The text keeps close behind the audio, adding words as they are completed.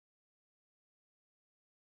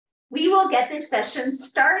We will get this session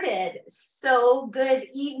started. So good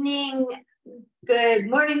evening, good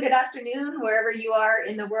morning, good afternoon, wherever you are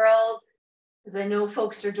in the world. As I know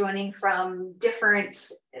folks are joining from different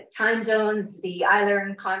time zones, the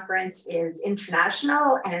iLRN conference is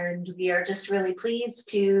international, and we are just really pleased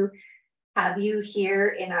to have you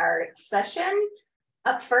here in our session.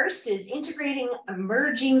 Up first is integrating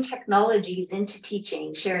emerging technologies into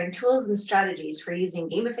teaching, sharing tools and strategies for using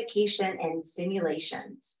gamification and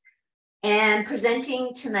simulations. And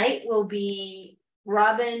presenting tonight will be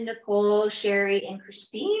Robin, Nicole, Sherry, and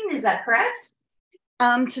Christine. Is that correct?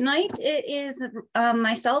 Tonight it is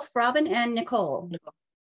myself, Robin, and Nicole.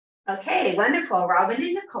 Okay, wonderful. Robin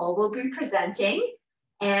and Nicole will be presenting,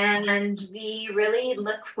 and we really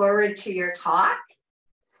look forward to your talk.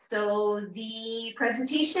 So the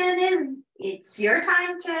presentation it's your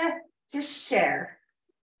time to share.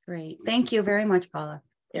 Great. Thank you very much, Paula.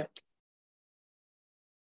 Yep.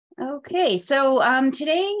 Okay, so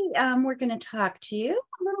today we're going to talk to you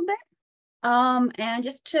a little bit. And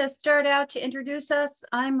just to start out, to introduce us,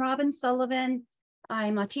 I'm Robin Sullivan.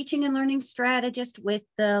 I'm a teaching and learning strategist with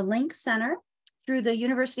the Link Center through the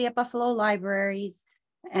University at Buffalo Libraries.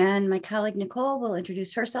 And my colleague Nicole will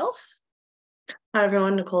introduce herself. Hi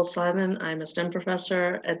everyone, Nicole Sullivan. I'm a STEM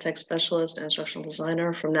professor, EdTech specialist, and instructional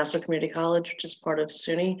designer from Nassau Community College, which is part of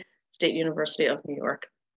SUNY State University of New York.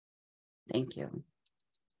 Thank you.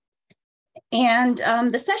 And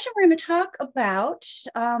the session we're going to talk about,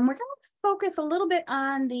 we're going to focus a little bit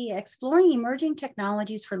on the Exploring Emerging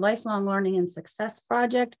Technologies for Lifelong Learning and Success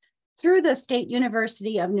project through the State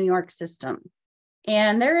University of New York system.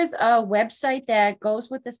 And there is a website that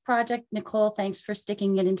goes with this project. Nicole, thanks for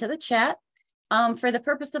sticking it into the chat. For the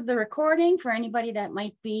purpose of the recording, for anybody that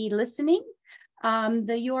might be listening,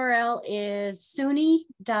 the URL is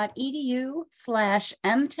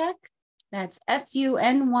suny.edu/mtech. That's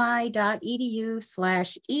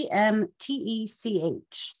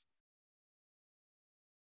suny.edu/EMTECH.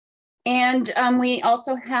 And we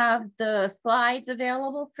also have the slides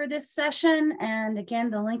available for this session. And again,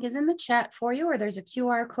 the link is in the chat for you, or there's a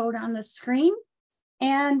QR code on the screen.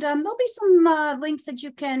 And there'll be some links that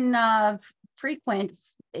you can frequent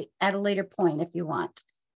at a later point if you want.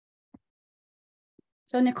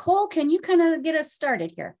 So Nicole, can you kind of get us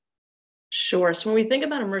started here? Sure. So when we think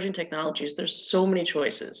about emerging technologies, there's so many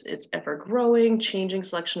choices. It's ever growing, changing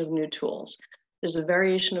selection of new tools. There's a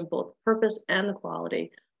variation of both purpose and the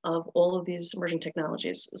quality of all of these emerging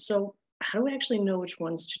technologies. So how do we actually know which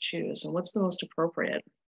ones to choose and what's the most appropriate?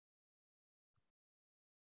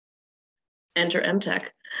 Enter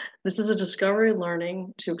MTech. This is a discovery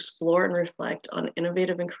learning to explore and reflect on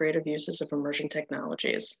innovative and creative uses of emerging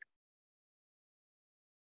technologies.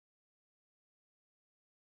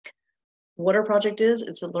 What our project is,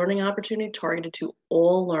 it's a learning opportunity targeted to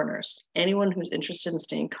all learners, anyone who's interested in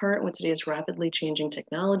staying current with today's rapidly changing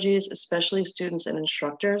technologies, especially students and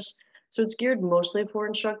instructors. So it's geared mostly for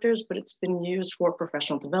instructors, but it's been used for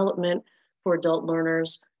professional development, for adult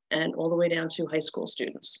learners, and all the way down to high school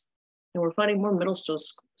students. And we're finding more middle school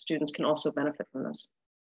students can also benefit from this.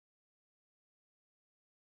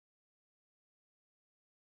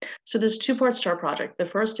 So there's two parts to our project. The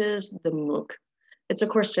first is the MOOC. It's a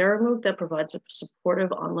Coursera MOOC that provides a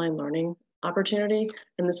supportive online learning opportunity.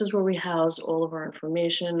 And this is where we house all of our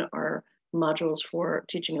information, our modules for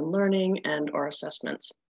teaching and learning, and our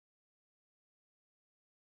assessments.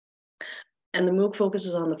 And the MOOC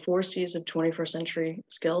focuses on the 4 C's of 21st century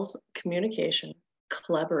skills: communication,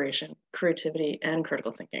 collaboration, creativity, and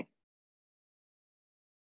critical thinking.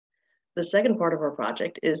 The second part of our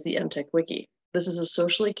project is the MTech Wiki. This is a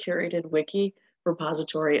socially curated wiki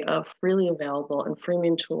repository of freely available and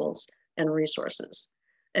freemium tools and resources.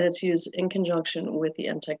 And it's used in conjunction with the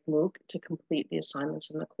MTech MOOC to complete the assignments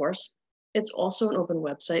in the course. It's also an open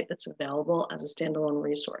website that's available as a standalone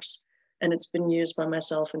resource. And it's been used by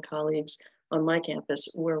myself and colleagues on my campus,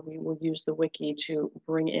 where we will use the wiki to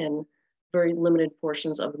bring in very limited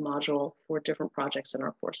portions of the module for different projects in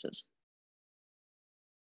our courses.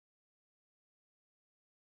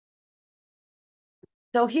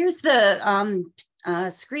 So here's the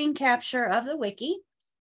screen capture of the wiki.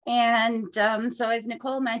 And so as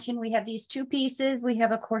Nicole mentioned, we have these two pieces. We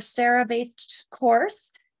have a Coursera-based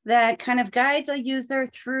course that kind of guides a user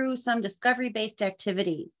through some discovery-based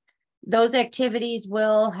activities. Those activities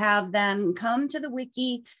will have them come to the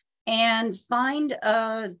wiki and find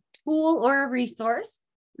a tool or a resource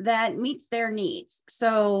that meets their needs.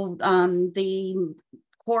 So the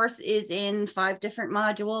course is in 5 different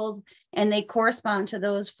modules, and they correspond to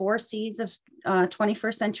those 4 C's of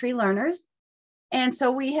 21st century learners. And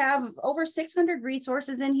so we have over 600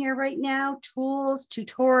 resources in here right now, tools,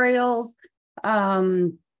 tutorials,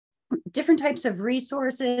 different types of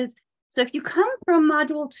resources. So if you come from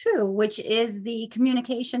module 2, which is the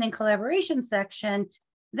communication and collaboration section,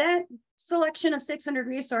 that selection of 600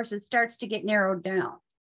 resources starts to get narrowed down.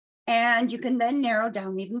 And you can then narrow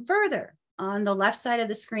down even further. On the left side of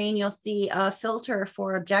the screen, you'll see a filter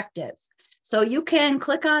for objectives. So you can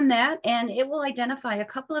click on that and it will identify a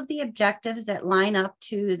couple of the objectives that line up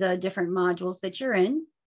to the different modules that you're in.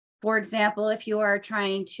 For example, if you are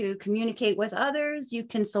trying to communicate with others, you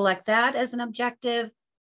can select that as an objective.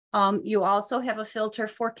 You also have a filter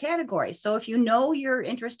for categories. So if you know you're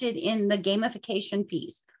interested in the gamification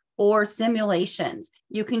piece or simulations,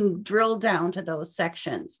 you can drill down to those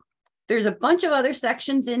sections. There's a bunch of other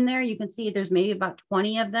sections in there. You can see there's maybe about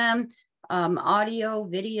 20 of them. Audio,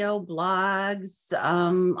 video, blogs,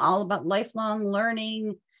 all about lifelong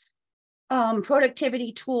learning,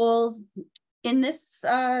 productivity tools. In this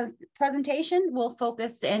presentation, we'll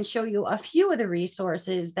focus and show you a few of the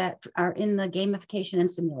resources that are in the gamification and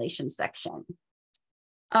simulation section.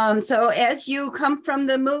 So as you come from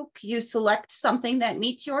the MOOC, you select something that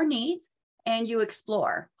meets your needs and you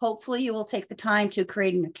explore. Hopefully you will take the time to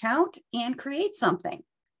create an account and create something.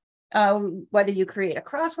 Whether you create a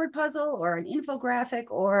crossword puzzle or an infographic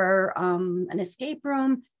or an escape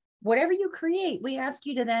room, whatever you create, we ask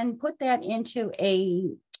you to then put that into a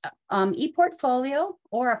e-portfolio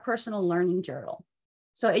or a personal learning journal.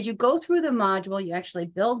 So as you go through the module, you actually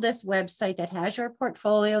build this website that has your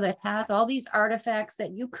portfolio, that has all these artifacts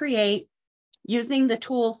that you create using the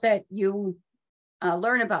tools that you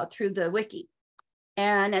learn about through the wiki.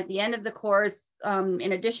 And at the end of the course,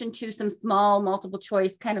 in addition to some small multiple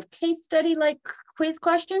choice kind of case study like quiz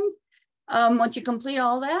questions, once you complete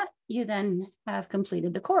all that, you then have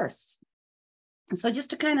completed the course. So just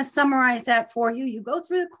to kind of summarize that for you, you go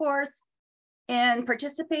through the course and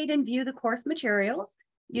participate and view the course materials.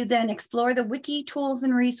 You then explore the wiki tools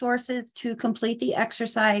and resources to complete the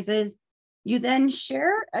exercises. You then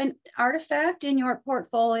share an artifact in your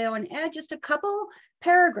portfolio and add just a couple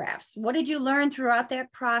paragraphs. What did you learn throughout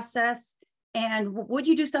that process? And would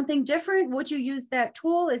you do something different? Would you use that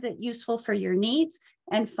tool? Is it useful for your needs?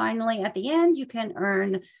 And finally, at the end, you can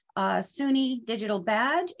earn a SUNY digital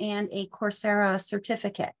badge and a Coursera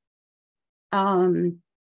certificate. Why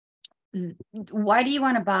do you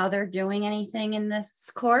want to bother doing anything in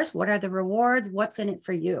this course? What are the rewards? What's in it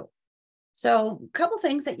for you? So a couple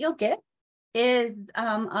things that you'll get is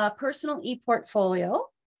a personal e-portfolio.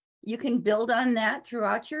 You can build on that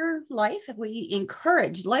throughout your life. We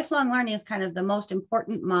encourage, lifelong learning is kind of the most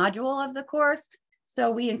important module of the course.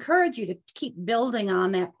 So we encourage you to keep building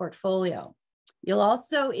on that portfolio. You'll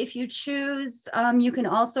also, if you choose, you can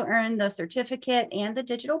also earn the certificate and the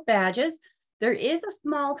digital badges. There is a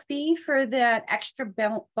small fee for that extra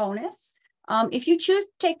bonus. If you choose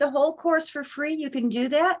to take the whole course for free, you can do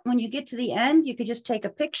that. When you get to the end, you could just take a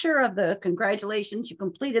picture of the congratulations, you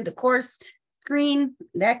completed the course screen.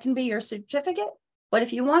 That can be your certificate. But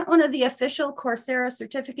if you want one of the official Coursera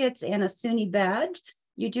certificates and a SUNY badge,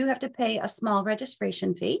 you do have to pay a small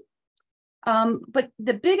registration fee. But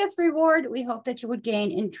the biggest reward, we hope that you would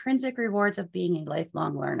gain intrinsic rewards of being a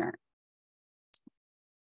lifelong learner.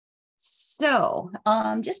 So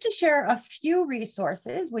just to share a few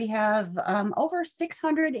resources, we have over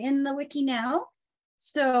 600 in the wiki now.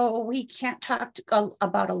 So we can't talk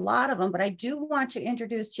about a lot of them, but I do want to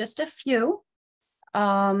introduce just a few.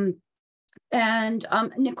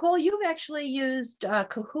 Nicole, you've actually used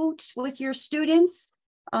Kahoot with your students.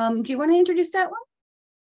 Do you want to introduce that one?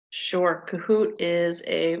 Sure. Kahoot is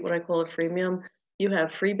what I call a freemium. You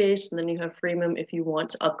have free base and then you have freemium if you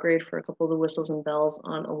want to upgrade for a couple of the whistles and bells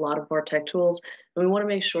on a lot of our tech tools. And we want to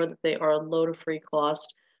make sure that they are low to free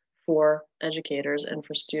cost for educators and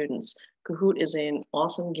for students. Kahoot is an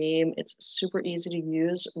awesome game. It's super easy to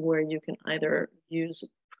use where you can either use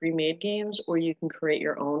pre-made games or you can create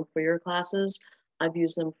your own for your classes. I've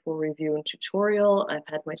used them for review and tutorial. I've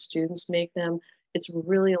had my students make them. It's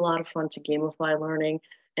really a lot of fun to gamify learning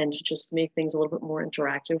and to just make things a little bit more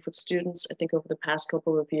interactive with students. I think over the past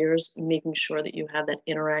couple of years, making sure that you have that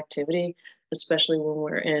interactivity, especially when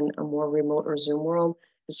we're in a more remote or Zoom world,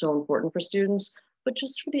 is so important for students. But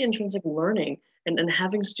just for the intrinsic learning and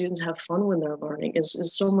having students have fun when they're learning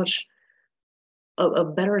is so much a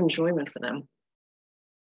better enjoyment for them.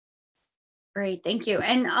 Great, thank you.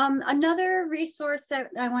 And another resource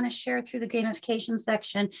that I want to share through the gamification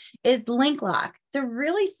section is LinkLock. It's a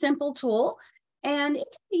really simple tool. And it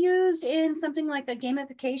can be used in something like a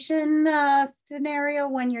gamification scenario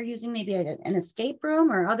when you're using maybe an escape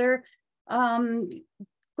room or other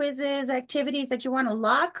quizzes, activities that you want to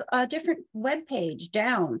lock a different web page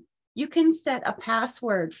down, you can set a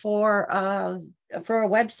password for a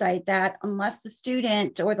website that, unless the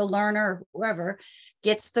student or the learner, whoever,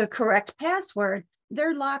 gets the correct password,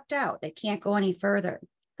 they're locked out. They can't go any further.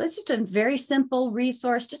 So it's just a very simple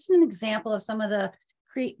resource, just an example of some of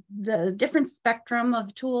the different spectrum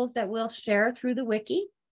of tools that we'll share through the wiki.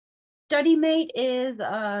 StudyMate is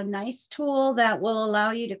a nice tool that will allow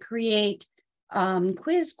you to create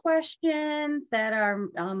quiz questions that are,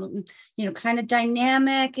 kind of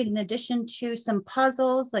dynamic, in addition to some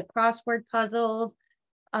puzzles like crossword puzzles,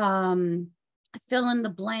 fill in the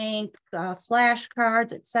blank,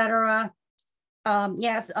 flashcards, etc.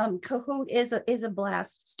 Yes, Kahoot is a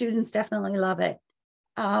blast. Students definitely love it.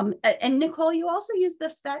 And Nicole, you also use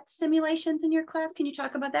the PhET simulations in your class. Can you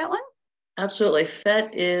talk about that one? Absolutely.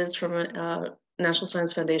 PhET is from a National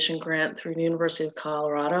Science Foundation grant through the University of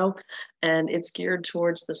Colorado, and it's geared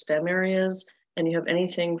towards the STEM areas. And you have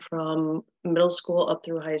anything from middle school up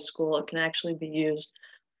through high school. It can actually be used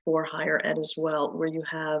for higher ed as well, where you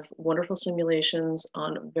have wonderful simulations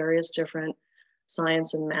on various different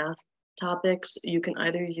science and math topics. You can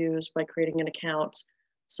either use, by creating an account,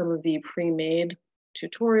 some of the pre-made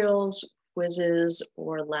tutorials, quizzes,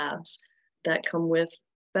 or labs that come with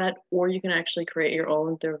PhET, or you can actually create your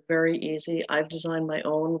own. They're very easy. I've designed my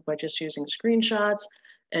own by just using screenshots,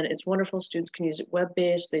 and it's wonderful. Students can use it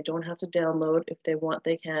web-based. They don't have to download. If they want,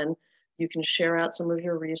 they can. You can share out some of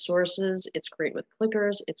your resources. It's great with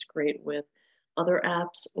clickers. It's great with other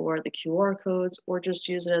apps or the QR codes, or just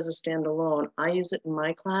use it as a standalone. I use it in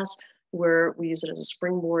my class, where we use it as a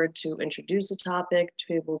springboard to introduce the topic, to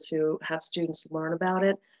be able to have students learn about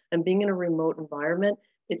it. And being in a remote environment,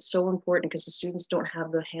 it's so important because the students don't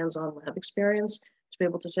have the hands-on lab experience to be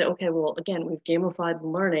able to say, okay, well, again, we've gamified the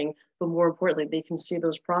learning, but more importantly, they can see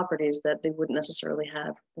those properties that they wouldn't necessarily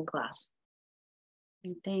have in class.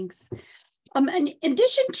 Thanks. And in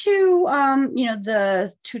addition to,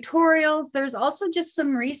 the tutorials, there's also just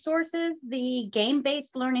some resources. The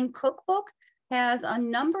game-based learning cookbook has a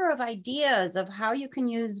number of ideas of how you can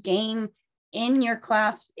use game in your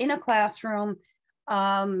class, in a classroom,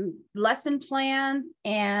 lesson plan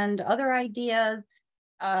and other ideas.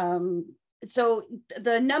 So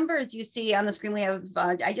the numbers you see on the screen, we have,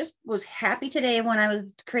 I just was happy today when I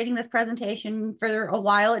was creating this presentation. For a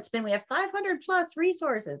while we have 500 plus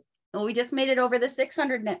resources. Well, we just made it over the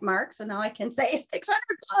 600 net mark. So now I can say 600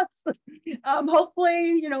 plus.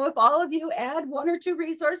 Hopefully, if all of you add 1 or 2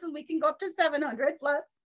 resources, we can go up to 700 plus.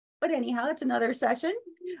 But anyhow, it's another session.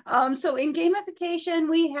 So in gamification,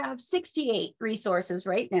 we have 68 resources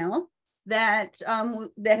right now that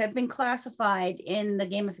have been classified in the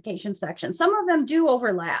gamification section. Some of them do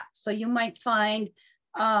overlap. So you might find,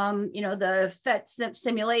 the PhET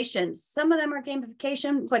simulations. Some of them are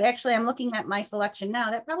gamification, but actually I'm looking at my selection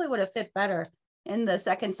now. That probably would have fit better in the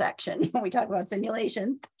second section when we talk about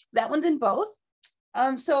simulations. That one's in both.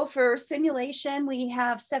 So for simulation, we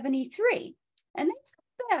have 73. And that's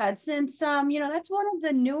bad, since that's one of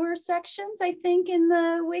the newer sections, I think, in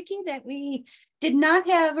the wiki that we did not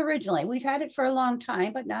have originally. We've had it for a long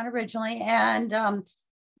time, but not originally. And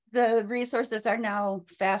the resources are now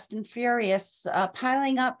fast and furious,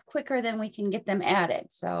 piling up quicker than we can get them added.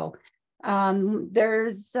 So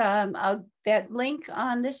there's that link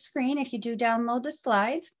on this screen. If you do download the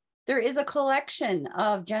slides, there is a collection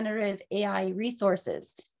of generative AI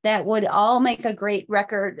resources that would all make a great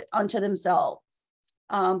record unto themselves.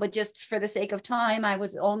 But just for the sake of time, I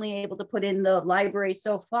was only able to put in the library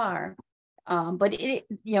so far. But it,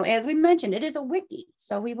 as we mentioned, it is a wiki.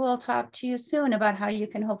 So we will talk to you soon about how you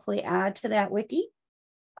can hopefully add to that wiki.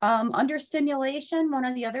 Under simulation, one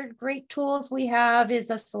of the other great tools we have is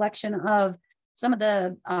a selection of some of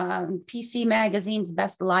the PC Magazine's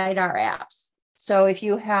best LiDAR apps. So if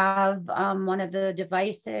you have one of the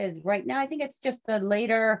devices right now, I think it's just the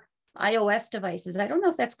later iOS devices. I don't know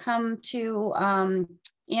if that's come to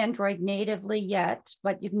Android natively yet,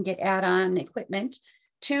 but you can get add-on equipment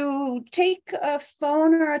to take a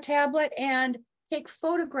phone or a tablet and take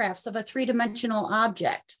photographs of a 3-dimensional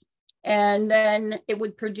object. And then it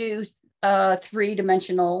would produce a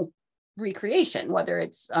 3-dimensional recreation, whether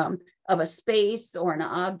it's of a space or an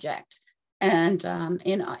object. And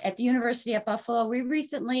at the University at Buffalo, we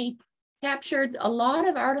recently captured a lot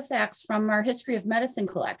of artifacts from our History of Medicine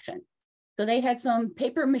collection. So they had some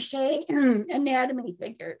paper mache anatomy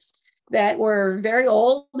figures that were very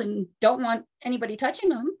old and don't want anybody touching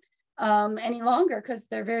them any longer because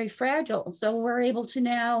they're very fragile. So we're able to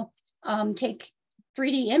now take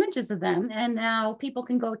 3D images of them, and now people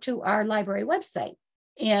can go to our library website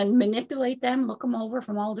and manipulate them, look them over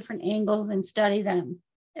from all different angles and study them.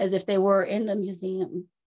 as if they were in the museum.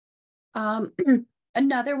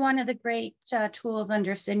 Another one of the great tools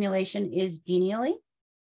under simulation is Genially,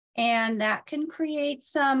 and that can create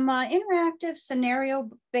some interactive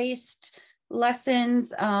scenario-based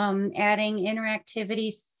lessons, adding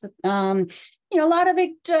interactivity. A lot of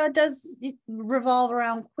it does revolve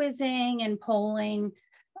around quizzing and polling.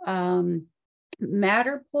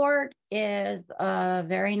 Matterport is a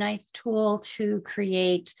very nice tool to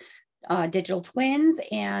create digital twins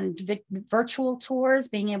and virtual tours,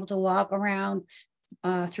 being able to walk around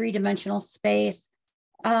three-dimensional space.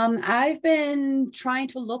 I've been trying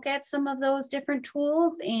to look at some of those different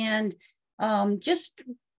tools and just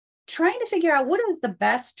trying to figure out what is the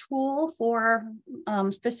best tool for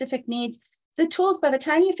specific needs. The tools, by the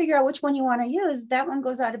time you figure out which one you want to use, that one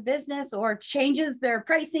goes out of business or changes their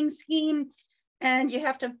pricing scheme, and you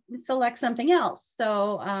have to select something else.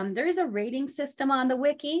 So there is a rating system on the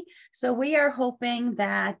wiki. So we are hoping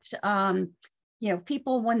that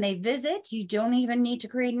people, when they visit, you don't even need to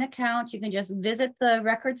create an account. You can just visit the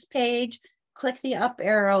records page, click the up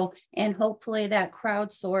arrow, and hopefully that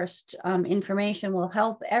crowdsourced information will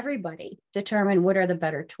help everybody determine what are the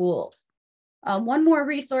better tools. One more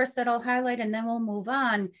resource that I'll highlight, and then we'll move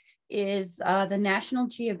on, is the National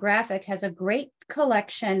Geographic has a great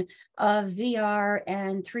collection of VR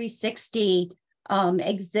and 360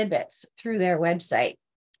 exhibits through their website.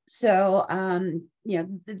 So,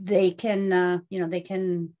 they can,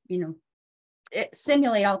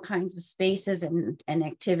 simulate all kinds of spaces and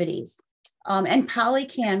activities. And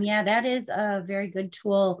Polycam, yeah, that is a very good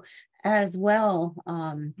tool as well.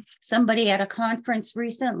 Somebody at a conference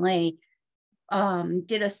recently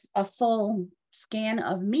did a full scan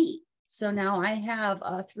of me. So now I have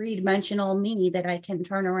a three-dimensional me that I can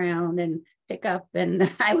turn around and pick up. And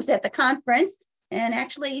I was at the conference, and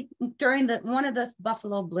actually during one of the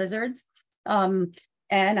Buffalo blizzards, and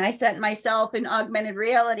I sent myself in augmented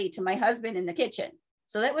reality to my husband in the kitchen.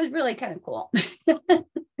 So that was really kind of cool.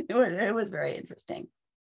 It was very interesting.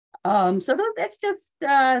 So that's just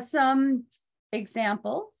some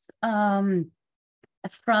examples from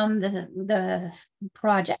the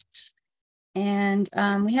project. And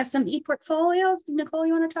we have some e-portfolios. Nicole,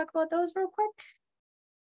 you want to talk about those real quick?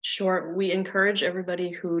 Sure. We encourage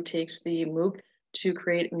everybody who takes the MOOC to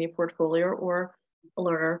create an e-portfolio or a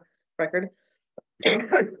learner record,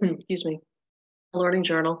 excuse me, a learning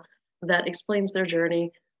journal that explains their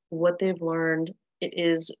journey, what they've learned. It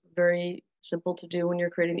is very simple to do when you're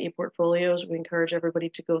creating e-portfolios. We encourage everybody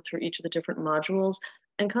to go through each of the different modules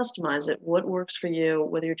and customize it. What works for you,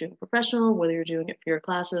 whether you're doing professional, whether you're doing it for your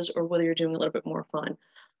classes, or whether you're doing a little bit more fun.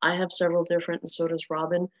 I have several different, and so does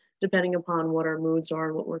Robin, depending upon what our moods are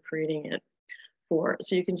and what we're creating it for.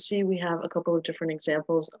 So you can see we have a couple of different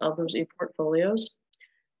examples of those e-portfolios,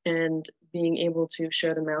 and being able to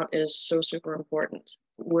share them out is so super important.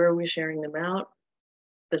 Where are we sharing them out?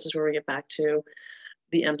 This is where we get back to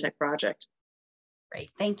the MTech project.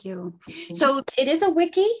 Great, thank you. So it is a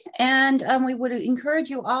wiki, and we would encourage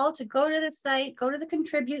you all to go to the site, go to the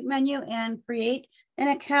contribute menu and create an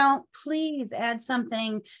account. Please add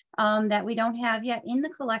something that we don't have yet in the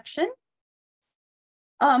collection.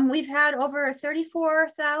 We've had over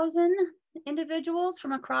 34,000 individuals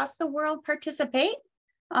from across the world participate.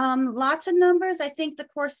 Lots of numbers. I think the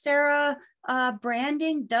Coursera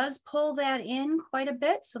branding does pull that in quite a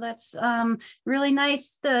bit. So that's really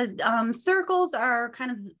nice. The circles are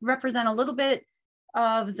kind of represent a little bit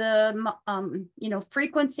of the,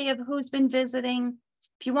 frequency of who's been visiting.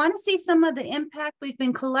 If you want to see some of the impact, we've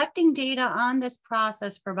been collecting data on this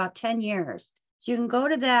process for about 10 years. So you can go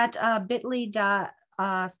to that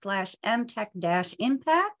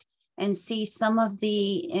bit.ly/mtech-impact and see some of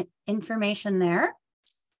the information there.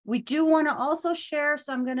 We do want to also share,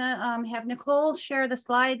 so I'm going to have Nicole share the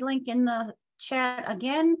slide link in the chat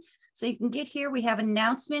again, so you can get here. We have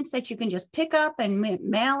announcements that you can just pick up and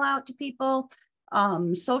mail out to people,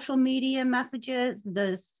 social media messages,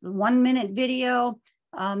 this 1-minute video,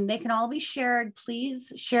 they can all be shared.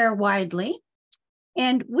 Please share widely.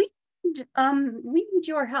 And we need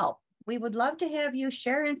your help. We would love to have you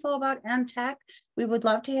share info about MTech. We would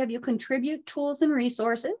love to have you contribute tools and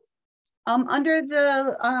resources. Under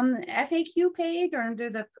the FAQ page, or under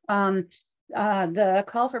the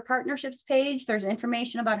call for partnerships page, there's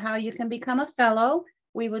information about how you can become a fellow.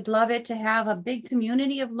 We would love it to have a big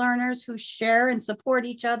community of learners who share and support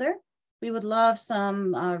each other. We would love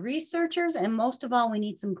some researchers, and most of all, we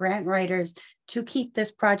need some grant writers to keep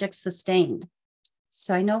this project sustained.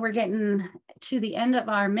 So I know we're getting to the end of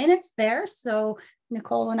our minutes there. So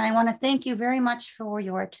Nicole and I want to thank you very much for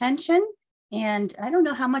your attention. And I don't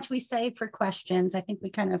know how much we saved for questions. I think we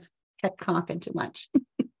kind of kept talking too much.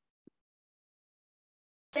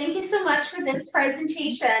 Thank you so much for this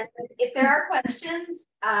presentation. If there are questions,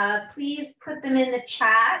 please put them in the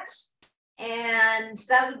chat. And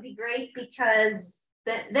that would be great because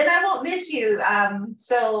then I won't miss you.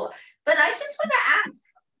 But I just want to ask,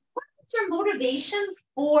 what's your motivation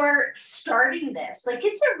for starting this? Like,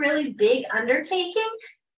 it's a really big undertaking.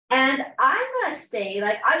 And I must say,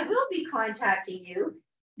 like, I will be contacting you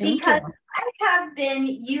because I have been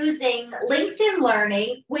using LinkedIn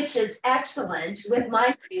Learning, which is excellent with my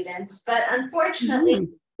students, but unfortunately,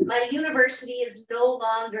 my university is no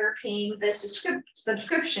longer paying the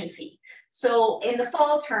subscription fee. So in the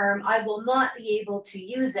fall term, I will not be able to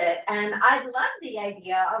use it. And I love the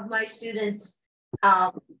idea of my students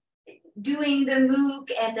doing the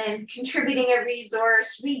MOOC and then contributing a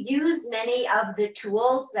resource. We use many of the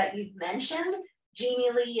tools that you've mentioned.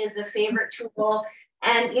 Genially is a favorite tool.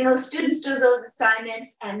 And, you know, students do those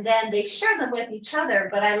assignments and then they share them with each other.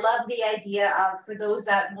 But I love the idea of, for those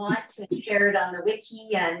that want to share it on the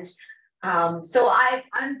wiki. And so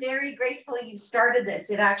I'm very grateful you started this.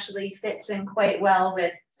 It actually fits in quite well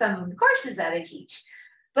with some of the courses that I teach.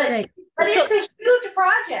 But it's a huge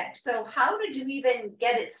project. So how did you even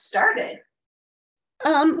get it started?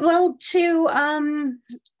 I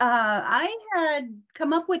had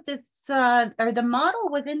come up with this, or the model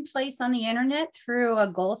was in place on the internet through a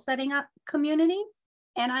goal setting up community.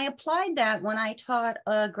 And I applied that when I taught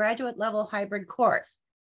a graduate level hybrid course.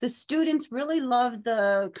 The students really loved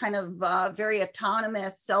the kind of very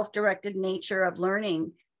autonomous, self-directed nature of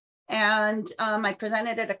learning. And I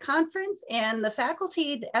presented at a conference, and the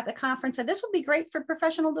faculty at the conference said, this would be great for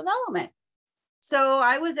professional development. So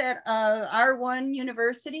I was at R1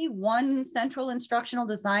 University, one central instructional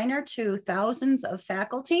designer to thousands of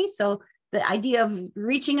faculty. So the idea of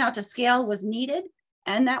reaching out to scale was needed.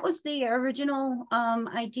 And that was the original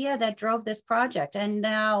idea that drove this project. And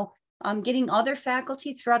now getting other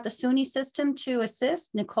faculty throughout the SUNY system to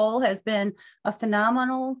assist. Nicole has been a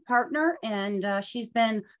phenomenal partner, and she's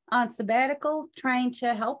been on sabbatical trying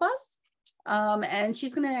to help us. And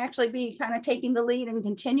she's going to actually be kind of taking the lead and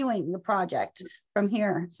continuing the project from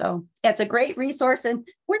here. So it's a great resource, and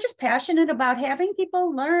we're just passionate about having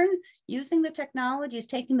people learn using the technologies,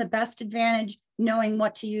 taking the best advantage, knowing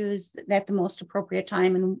what to use at the most appropriate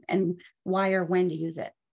time and why or when to use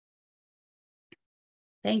it.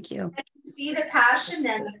 Thank you. I can see the passion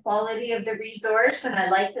and the quality of the resource, and I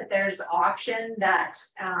like that there's option that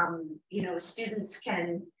you know, students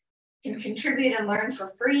can contribute and learn for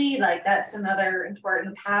free. Like, that's another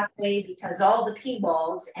important pathway, because all the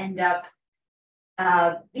P-walls end up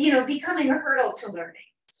you know, becoming a hurdle to learning.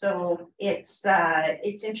 So it's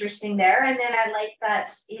interesting there. And then I like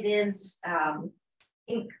that it is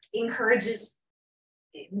encourages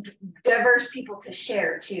diverse people to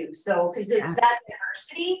share too. So because it's that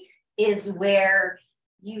diversity is where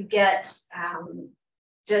you get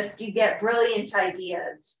you get brilliant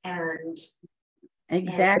ideas. And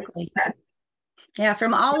exactly. Yeah,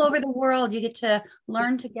 from all over the world, you get to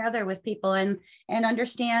learn together with people and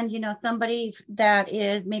understand, you know, somebody that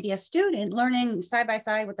is maybe a student learning side by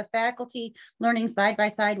side with the faculty, learning side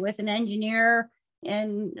by side with an engineer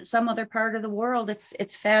in some other part of the world.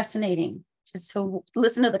 It's fascinating just to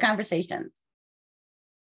listen to the conversations.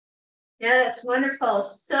 Yeah, that's wonderful.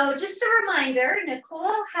 So just a reminder,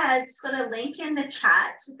 Nicole has put a link in the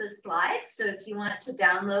chat to the slides. So if you want to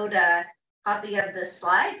download a copy of the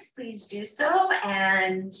slides, please do so,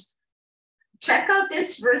 and check out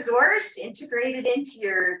this resource, integrate it into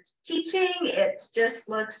your teaching. It just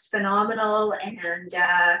looks phenomenal. And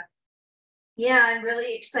yeah, I'm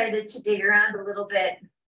really excited to dig around a little bit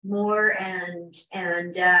more and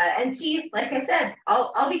see, like I said,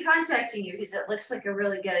 I'll be contacting you because it looks like a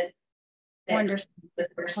really good Wonderful.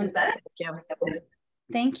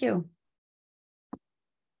 Thank you.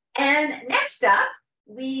 And next up,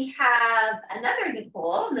 we have another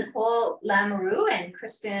Nicole Lamoureux and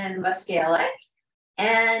Kristen Muskalik.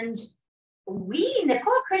 And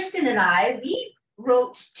Nicole, Kristen, and I, we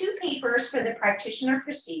wrote 2 papers for the practitioner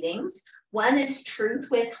proceedings. One is Truth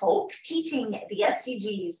with Hope, teaching the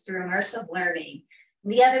SDGs through immersive learning.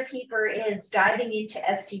 The other paper is diving into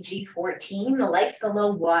SDG 14, the life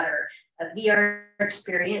below water, a VR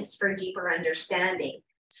experience for deeper understanding.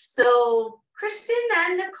 So Kristen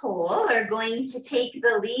and Nicole are going to take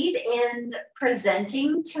the lead in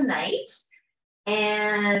presenting tonight,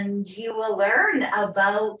 and you will learn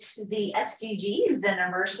about the SDGs and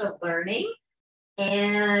immersive learning.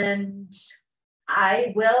 And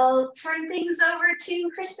I will turn things over to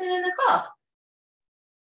Kristen and Nicole.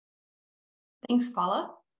 Thanks,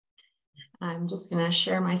 Paula. I'm just going to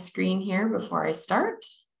share my screen here before I start.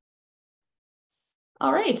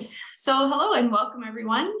 All right, so hello and welcome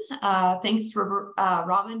everyone. Thanks to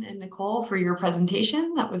Robin and Nicole for your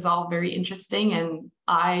presentation. That was all very interesting, and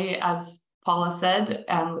I, as Paula said,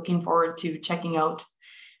 am looking forward to checking out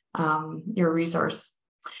your resource.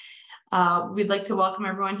 We'd like to welcome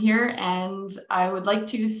everyone here, and I would like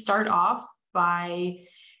to start off by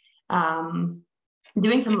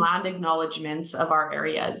doing some land acknowledgements of our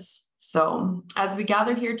areas. So as we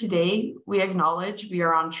gather here today, we acknowledge we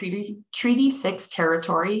are on Treaty 6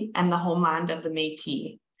 territory and the homeland of the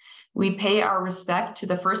Métis. We pay our respect to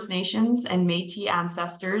the First Nations and Métis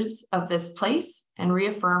ancestors of this place and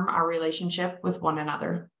reaffirm our relationship with one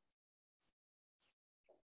another.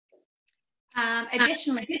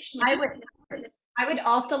 Additionally, I would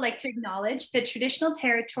also like to acknowledge the traditional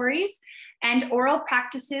territories and oral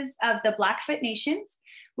practices of the Blackfoot Nations,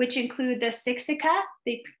 which include the Siksika,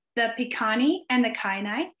 the Piikani, and the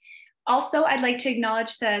Kainai. Also, I'd like to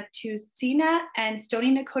acknowledge the Tsuut'ina and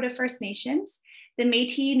Stoney Nakoda First Nations, the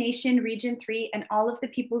Métis Nation Region 3, and all of the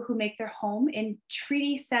people who make their home in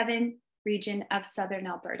Treaty 7 region of Southern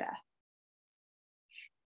Alberta.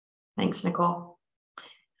 Thanks, Nicole.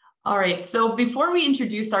 All right, so before we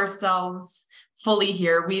introduce ourselves fully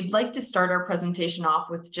here, we'd like to start our presentation off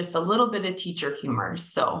with just a little bit of teacher humor.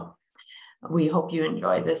 So we hope you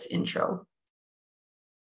enjoy this intro.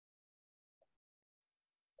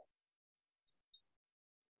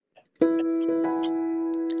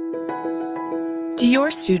 Do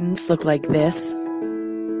your students look like this?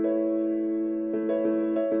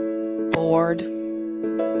 Bored,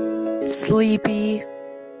 sleepy,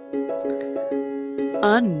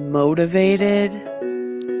 unmotivated,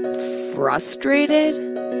 frustrated?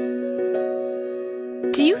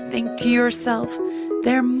 Do you think to yourself,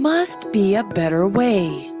 there must be a better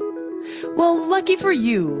way? Well, lucky for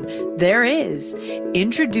you, there is.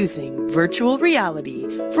 Introducing virtual reality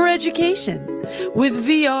for education. With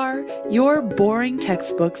VR, your boring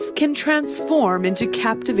textbooks can transform into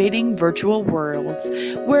captivating virtual worlds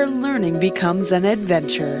where learning becomes an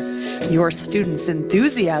adventure. Your students'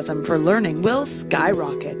 enthusiasm for learning will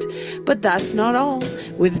skyrocket. But that's not all.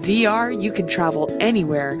 With VR, you can travel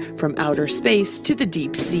anywhere from outer space to the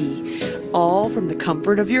deep sea, all from the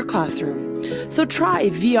comfort of your classroom. So try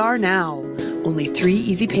VR now. Only 3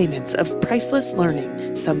 easy payments of priceless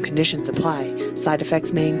learning. Some conditions apply. Side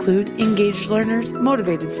effects may include engaged learners,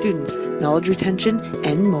 motivated students, knowledge retention,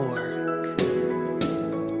 and more.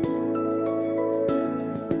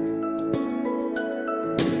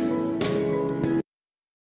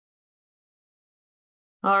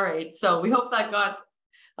 All right, so we hope that got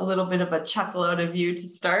a little bit of a chuckle out of you to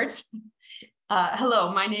start.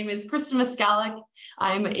 Hello, my name is Krista Miskalik.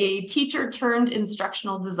 I'm a teacher turned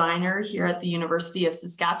instructional designer here at the University of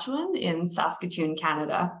Saskatchewan in Saskatoon,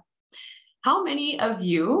 Canada. How many of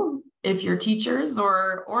you, if you're teachers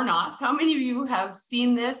or not, how many of you have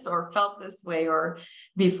seen this or felt this way or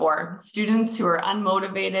before? Students who are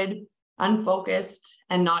unmotivated, unfocused,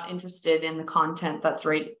 and not interested in the content that's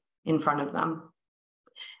right in front of them.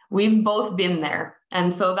 We've both been there.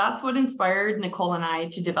 And so that's what inspired Nicole and I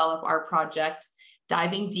to develop our project,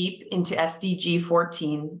 diving deep into SDG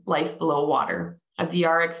 14, Life Below Water, a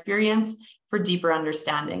VR experience for deeper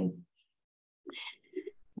understanding.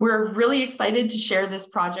 We're really excited to share this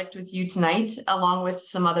project with you tonight, along with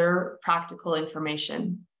some other practical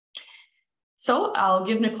information. So I'll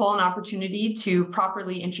give Nicole an opportunity to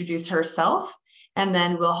properly introduce herself, and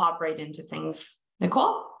then we'll hop right into things.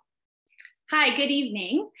 Nicole? Hi, good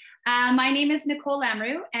evening. My name is Nicole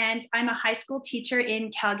Lamrou, and I'm a high school teacher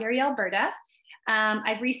in Calgary, Alberta.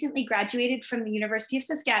 I've recently graduated from the University of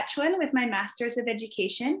Saskatchewan with my Master's of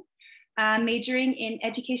Education, majoring in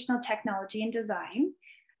Educational Technology and Design.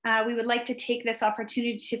 We would like to take this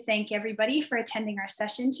opportunity to thank everybody for attending our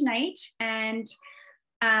session tonight and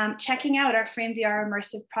checking out our Frame VR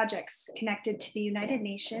immersive projects connected to the United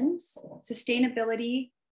Nations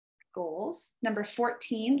Sustainability Goals, number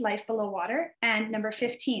 14, Life Below Water, and number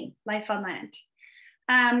 15, Life on Land.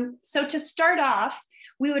 So to start off,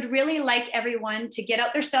 we would really like everyone to get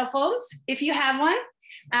out their cell phones, if you have one,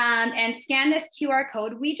 and scan this QR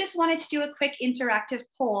code. We just wanted to do a quick interactive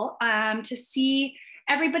poll to see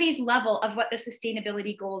everybody's level of what the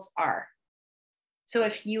sustainability goals are. So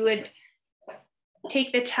if you would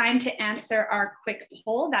take the time to answer our quick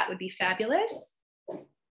poll, that would be fabulous.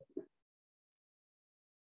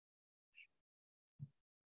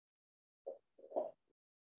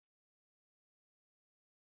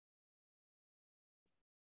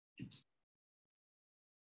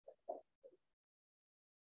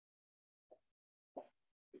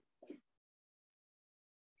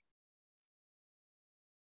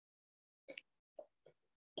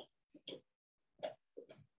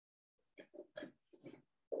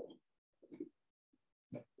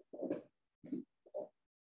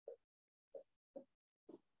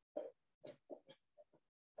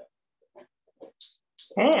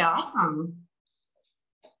 Okay, awesome.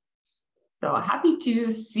 So happy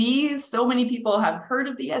to see so many people have heard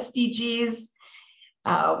of the SDGs.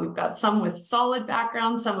 We've got some with solid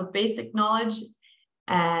background, some with basic knowledge,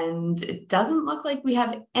 and it doesn't look like we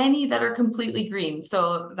have any that are completely green.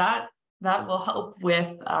 So that will help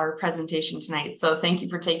with our presentation tonight. So thank you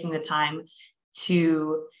for taking the time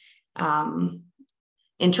to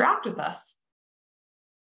interact with us.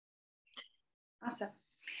 Awesome.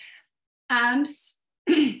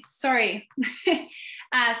 Sorry.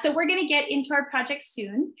 So we're going to get into our project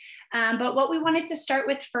soon. But what we wanted to start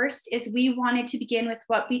with first is we wanted to begin with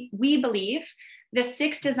what we believe the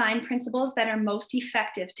 6 design principles that are most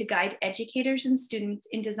effective to guide educators and students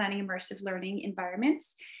in designing immersive learning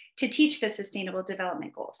environments to teach the Sustainable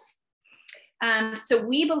Development Goals. So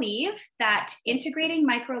we believe that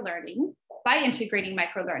by integrating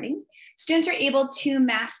microlearning, students are able to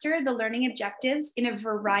master the learning objectives in a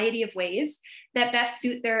variety of ways that best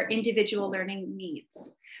suit their individual learning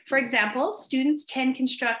needs. For example, students can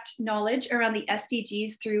construct knowledge around the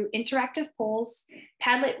SDGs through interactive polls,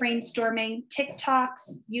 Padlet brainstorming,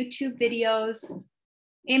 TikToks, YouTube videos,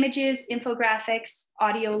 images, infographics,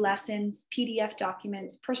 audio lessons, PDF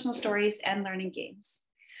documents, personal stories, and learning games.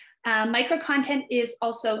 Micro content is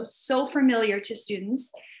also so familiar to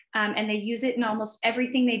students, and they use it in almost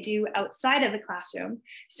everything they do outside of the classroom.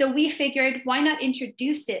 So we figured, why not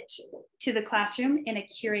introduce it to the classroom in a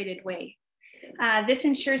curated way? This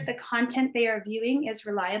ensures the content they are viewing is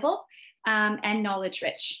reliable and knowledge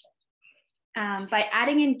rich. By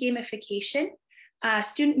adding in gamification,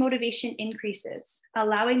 student motivation increases,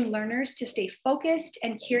 allowing learners to stay focused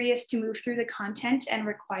and curious to move through the content and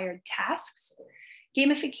required tasks.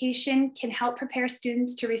 Gamification can help prepare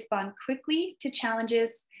students to respond quickly to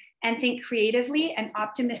challenges and think creatively and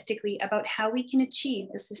optimistically about how we can achieve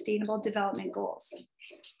the Sustainable Development Goals.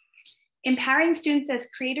 Empowering students as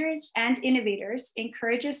creators and innovators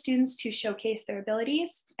encourages students to showcase their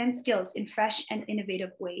abilities and skills in fresh and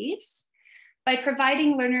innovative ways. By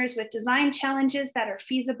providing learners with design challenges that are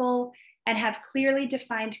feasible and have clearly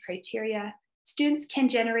defined criteria, students can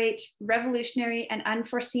generate revolutionary and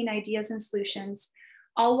unforeseen ideas and solutions,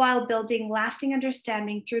 all while building lasting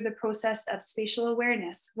understanding through the process of spatial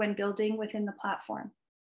awareness when building within the platform.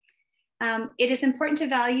 It is important to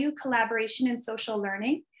value collaboration and social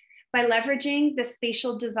learning. By leveraging the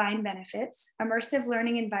spatial design benefits, immersive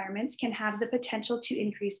learning environments can have the potential to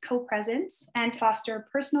increase co-presence and foster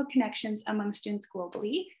personal connections among students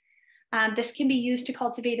globally. This can be used to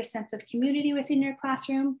cultivate a sense of community within your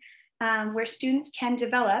classroom, where students can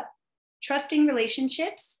develop trusting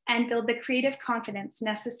relationships and build the creative confidence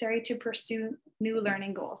necessary to pursue new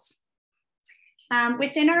learning goals.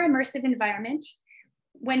 Within our immersive environment,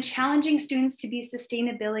 when challenging students to be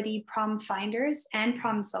sustainability problem finders and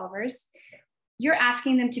problem solvers, you're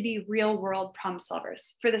asking them to be real world problem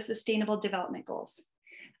solvers for the Sustainable Development Goals.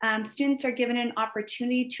 Students are given an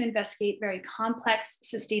opportunity to investigate very complex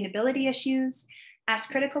sustainability issues,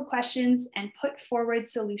 ask critical questions, and put forward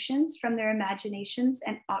solutions from their imaginations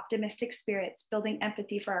and optimistic spirits, building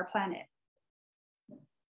empathy for our planet.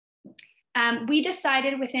 We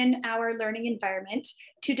decided within our learning environment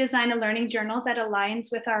to design a learning journal that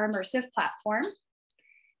aligns with our immersive platform.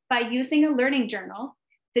 By using a learning journal,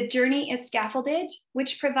 the journey is scaffolded,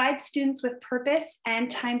 which provides students with purpose and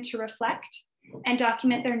time to reflect and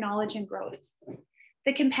document their knowledge and growth.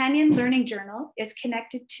 The companion learning journal is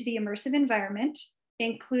connected to the immersive environment,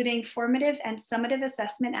 including formative and summative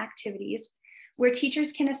assessment activities, where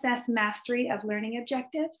teachers can assess mastery of learning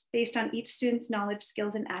objectives based on each student's knowledge,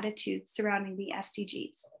 skills, and attitudes surrounding the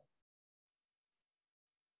SDGs.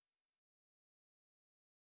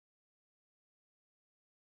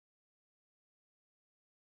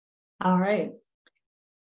 All right.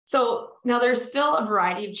 So now there's still a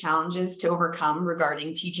variety of challenges to overcome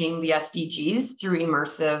regarding teaching the SDGs through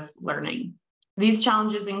immersive learning. These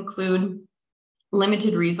challenges include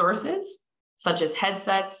limited resources, such as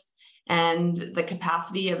headsets and the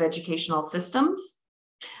capacity of educational systems,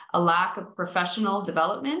 a lack of professional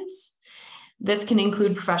development. This can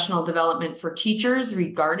include professional development for teachers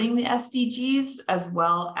regarding the SDGs, as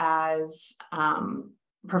well as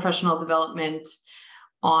professional development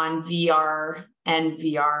on VR and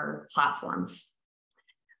VR platforms.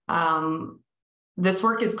 This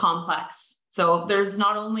work is complex. So there's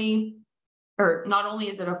not only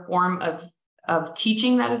is it a form of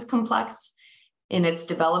teaching that is complex in its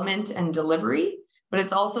development and delivery, but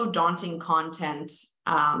it's also daunting content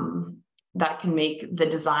that can make the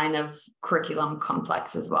design of curriculum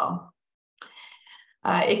complex as well.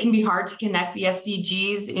 It can be hard to connect the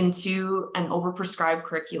SDGs into an overprescribed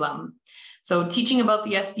curriculum. So teaching about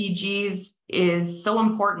the SDGs is so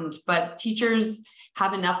important, but teachers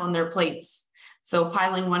have enough on their plates. So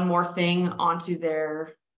piling one more thing onto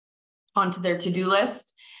their to-do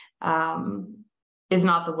list is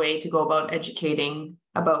not the way to go about educating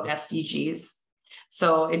about SDGs.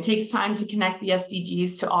 So it takes time to connect the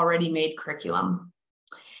SDGs to already made curriculum.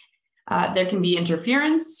 There can be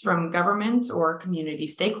interference from government or community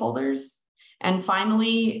stakeholders. And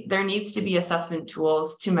finally, there needs to be assessment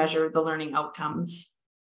tools to measure the learning outcomes.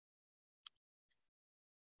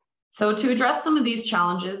 So to address some of these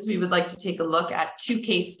challenges, we would like to take a look at 2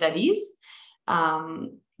 case studies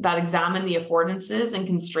that examine the affordances and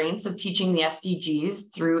constraints of teaching the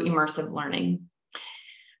SDGs through immersive learning.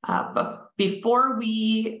 But before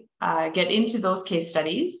we get into those case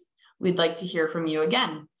studies, we'd like to hear from you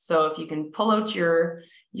again. So if you can pull out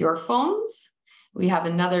your phones, we have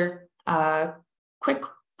another quick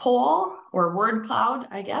poll or word cloud,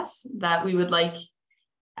 I guess, that we would like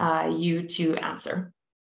you to answer.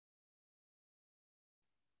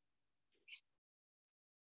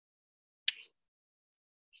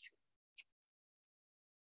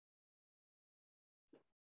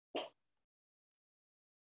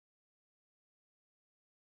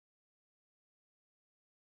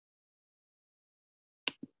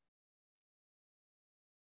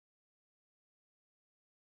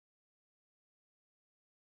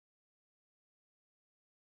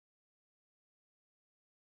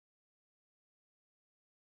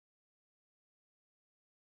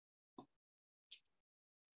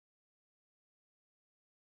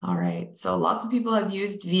 All right, so lots of people have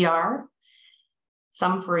used VR,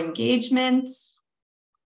 some for engagement.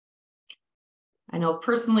 I know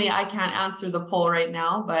personally I can't answer the poll right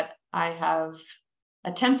now, but I have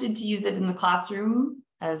attempted to use it in the classroom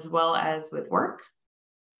as well as with work.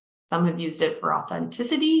 Some have used it for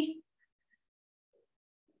authenticity.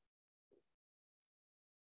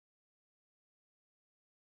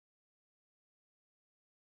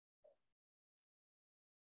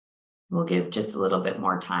 We'll give just a little bit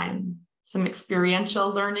more time. Some experiential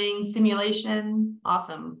learning, simulation,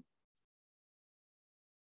 awesome.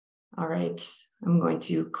 All right, I'm going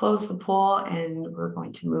to close the poll and we're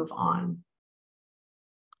going to move on.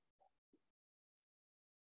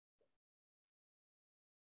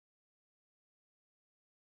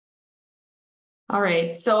 All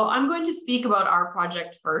right, so I'm going to speak about our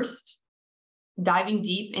project first, diving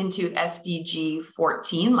deep into SDG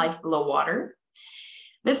 14, Life Below Water.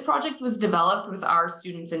 This project was developed with our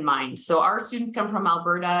students in mind. So our students come from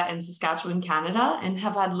Alberta and Saskatchewan, Canada, and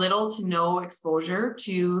have had little to no exposure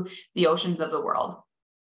to the oceans of the world.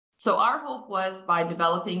 So our hope was by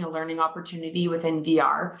developing a learning opportunity within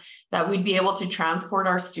VR that we'd be able to transport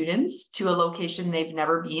our students to a location they've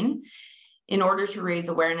never been in order to raise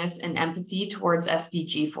awareness and empathy towards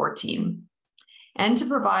SDG 14 and to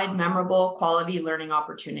provide memorable quality learning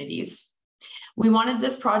opportunities. We wanted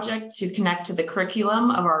this project to connect to the curriculum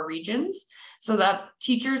of our regions so that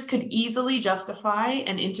teachers could easily justify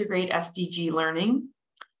and integrate SDG learning.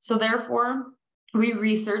 So therefore, we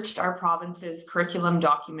researched our province's curriculum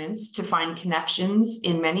documents to find connections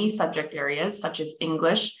in many subject areas such as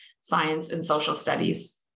English, science, and social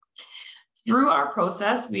studies. Through our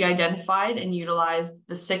process, we identified and utilized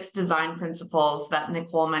the 6 design principles that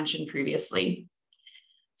Nicole mentioned previously.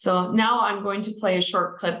 So now I'm going to play a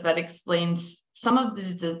short clip that explains some of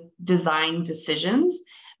the design decisions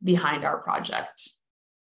behind our project.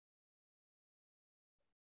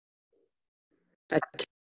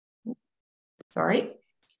 Sorry.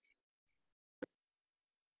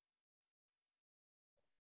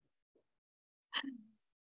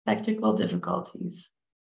 Technical difficulties.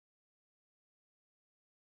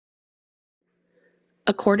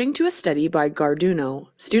 According to a study by Garduno,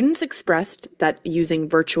 students expressed that using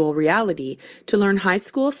virtual reality to learn high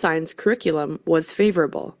school science curriculum was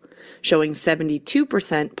favorable, showing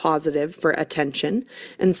 72% positive for attention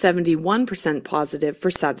and 71% positive for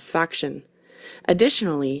satisfaction.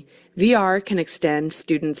 Additionally, VR can extend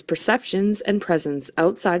students' perceptions and presence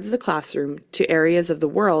outside of the classroom to areas of the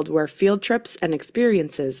world where field trips and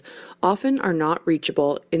experiences often are not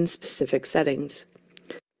reachable in specific settings.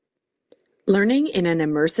 Learning in an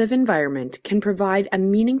immersive environment can provide a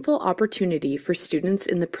meaningful opportunity for students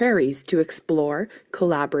in the prairies to explore,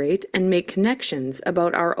 collaborate, and make connections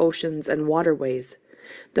about our oceans and waterways.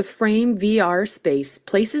 The Frame VR space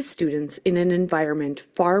places students in an environment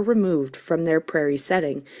far removed from their prairie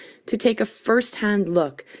setting to take a first-hand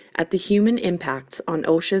look at the human impacts on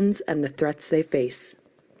oceans and the threats they face.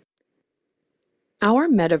 Our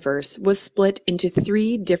metaverse was split into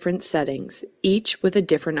 3 different settings, each with a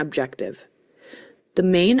different objective. The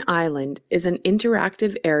main island is an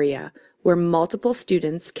interactive area where multiple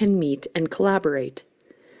students can meet and collaborate.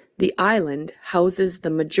 The island houses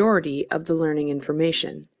the majority of the learning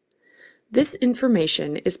information. This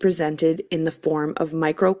information is presented in the form of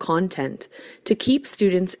micro-content to keep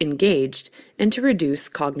students engaged and to reduce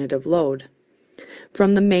cognitive load.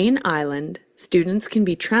 From the main island, students can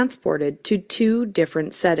be transported to 2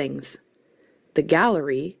 different settings. The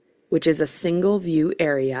gallery, which is a single view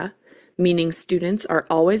area, meaning students are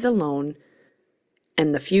always alone,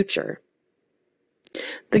 and the future.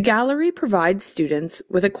 The gallery provides students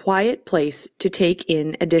with a quiet place to take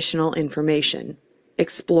in additional information,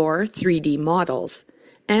 explore 3D models,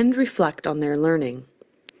 and reflect on their learning.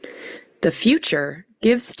 The future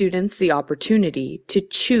gives students the opportunity to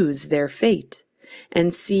choose their fate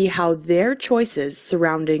and see how their choices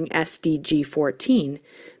surrounding SDG 14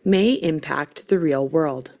 may impact the real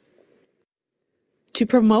world. To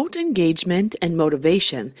promote engagement and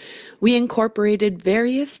motivation, we incorporated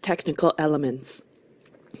various technical elements.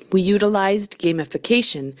 We utilized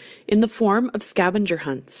gamification in the form of scavenger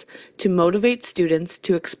hunts to motivate students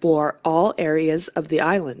to explore all areas of the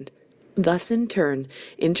island, thus in turn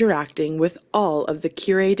interacting with all of the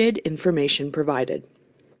curated information provided.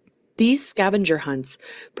 These scavenger hunts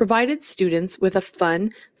provided students with a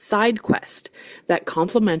fun side quest that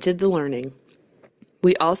complemented the learning.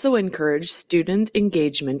 We also encouraged student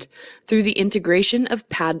engagement through the integration of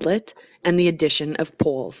Padlet and the addition of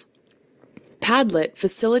polls. Padlet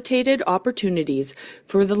facilitated opportunities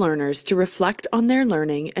for the learners to reflect on their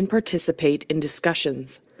learning and participate in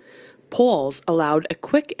discussions. Polls allowed a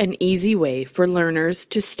quick and easy way for learners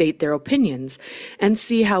to state their opinions and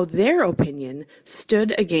see how their opinion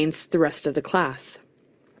stood against the rest of the class.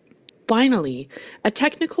 Finally, a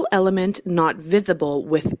technical element not visible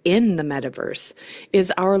within the metaverse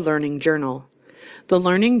is our learning journal. The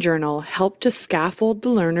learning journal helped to scaffold the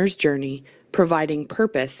learner's journey, providing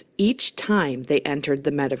purpose each time they entered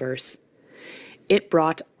the metaverse. It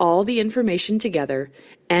brought all the information together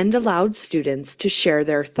and allowed students to share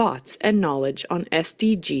their thoughts and knowledge on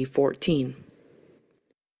SDG 14.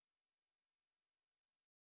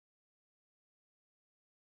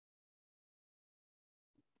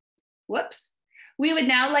 Whoops. We would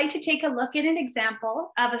now like to take a look at an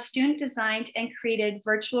example of a student-designed and created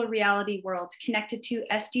virtual reality world connected to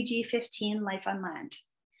SDG 15 Life on Land.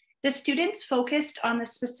 The students focused on the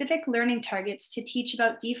specific learning targets to teach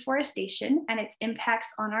about deforestation and its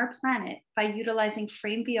impacts on our planet by utilizing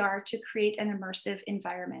Frame VR to create an immersive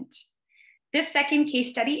environment. This second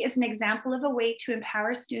case study is an example of a way to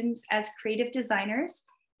empower students as creative designers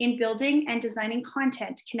in building and designing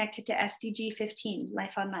content connected to SDG 15,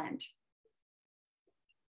 Life on Land.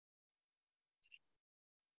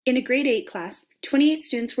 In a grade 8 class, 28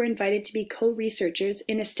 students were invited to be co-researchers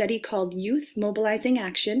in a study called Youth Mobilizing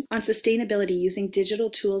Action on Sustainability Using Digital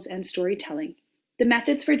Tools and Storytelling. The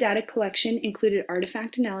methods for data collection included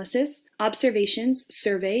artifact analysis, observations,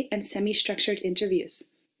 survey, and semi-structured interviews.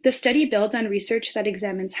 The study builds on research that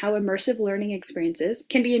examines how immersive learning experiences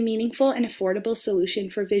can be a meaningful and affordable solution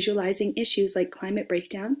for visualizing issues like climate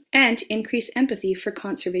breakdown and increase empathy for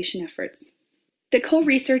conservation efforts. The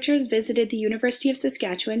co-researchers visited the University of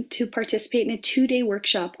Saskatchewan to participate in a 2-day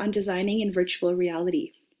workshop on designing in virtual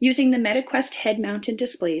reality. Using the MetaQuest head-mounted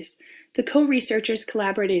displays, the co-researchers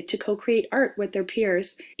collaborated to co-create art with their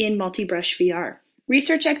peers in multi-brush VR.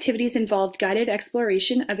 Research activities involved guided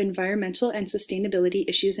exploration of environmental and sustainability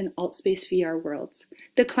issues in AltSpace VR worlds.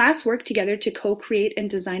 The class worked together to co-create and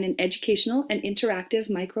design an educational and interactive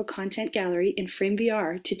micro-content gallery in Frame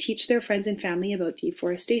VR to teach their friends and family about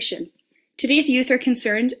deforestation. Today's youth are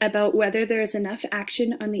concerned about whether there is enough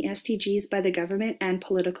action on the SDGs by the government and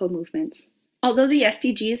political movements. Although the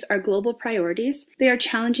SDGs are global priorities, they are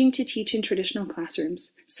challenging to teach in traditional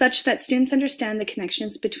classrooms, such that students understand the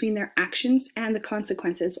connections between their actions and the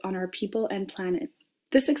consequences on our people and planet.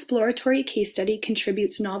 This exploratory case study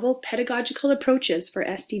contributes novel pedagogical approaches for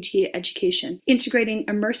SDG education, integrating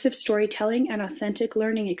immersive storytelling and authentic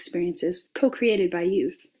learning experiences co-created by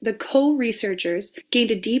youth. The co-researchers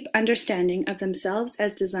gained a deep understanding of themselves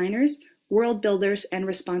as designers, world builders, and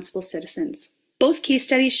responsible citizens. Both case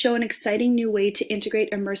studies show an exciting new way to integrate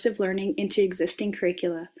immersive learning into existing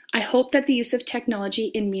curricula. I hope that the use of technology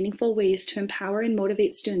in meaningful ways to empower and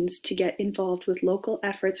motivate students to get involved with local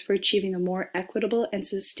efforts for achieving a more equitable and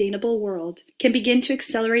sustainable world can begin to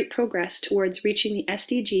accelerate progress towards reaching the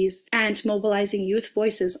SDGs and mobilizing youth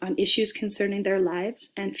voices on issues concerning their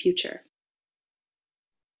lives and future.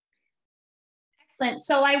 Excellent.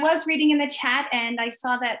 So I was reading in the chat and I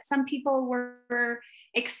saw that some people were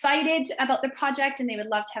excited about the project and they would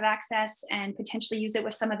love to have access and potentially use it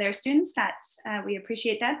with some of their students. That's we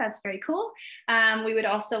appreciate that. That's very cool. We would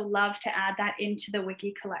also love to add that into the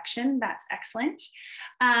wiki collection. That's excellent.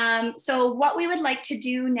 So what we would like to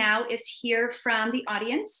do now is hear from the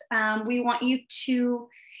audience. We want you to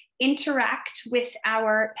interact with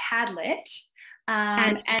our Padlet.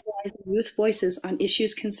 And youth voices on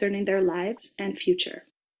issues concerning their lives and future.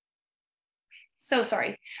 So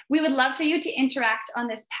sorry. We would love for you to interact on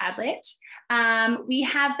this Padlet. We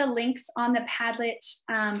have the links on the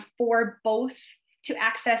Padlet for both, to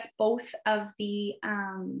access both of the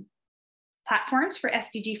platforms for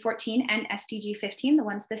SDG 14 and SDG 15, the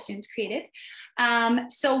ones the students created.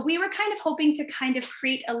 So we were kind of hoping to kind of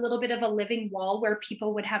create a little bit of a living wall where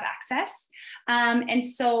people would have access. And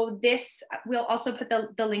so this, we'll also put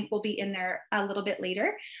the link will be in there a little bit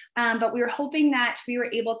later. But we were hoping that we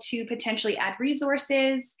were able to potentially add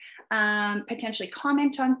resources, potentially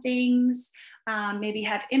comment on things, maybe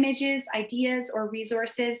have images, ideas, or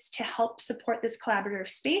resources to help support this collaborative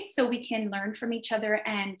space so we can learn from each other.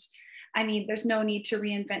 And I mean, there's no need to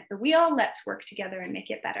reinvent the wheel. Let's work together and make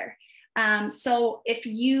it better. So if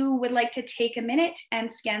you would like to take a minute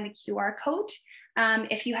and scan the QR code,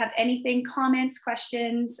 if you have anything, comments,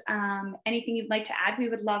 questions, anything you'd like to add, we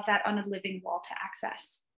would love that on a living wall to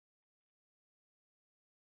access.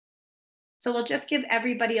 So we'll just give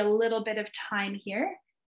everybody a little bit of time here.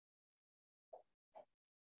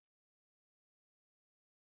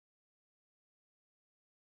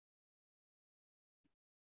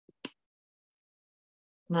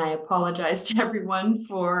 And I apologize to everyone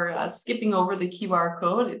for skipping over the QR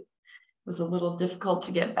code. It was a little difficult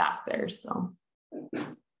to get back there, so.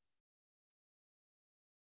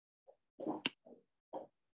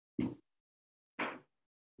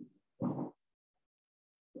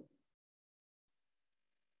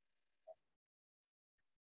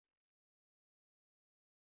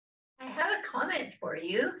 I have a comment for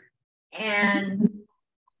you. And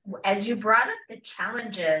as you brought up the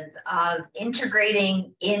challenges of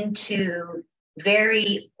integrating into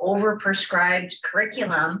very overprescribed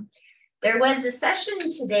curriculum, there was a session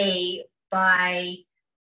today by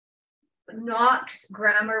Knox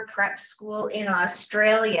Grammar Prep School in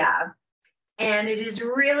Australia, and it is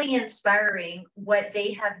really inspiring what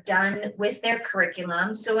they have done with their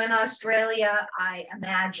curriculum. So in Australia, I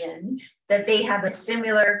imagine that they have a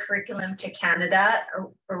similar curriculum to Canada,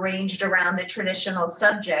 arranged around the traditional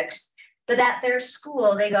subjects. But at their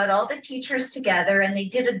school, they got all the teachers together and they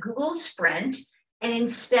did a Google sprint. And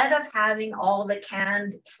instead of having all the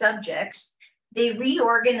canned subjects, they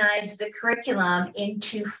reorganized the curriculum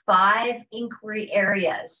into 5 inquiry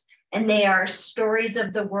areas. And they are stories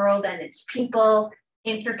of the world and its people,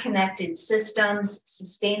 interconnected systems,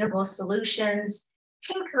 sustainable solutions,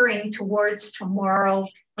 tinkering towards tomorrow,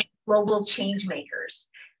 global change makers.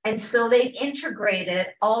 And so they've integrated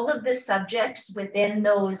all of the subjects within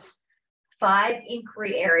those 5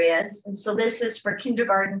 inquiry areas. And so this is for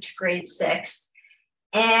kindergarten to grade 6.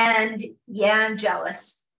 And yeah, I'm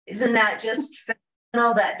jealous. Isn't that just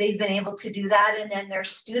phenomenal that they've been able to do that? And then their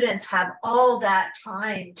students have all that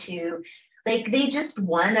time to, like, they just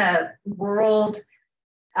won a world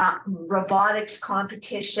robotics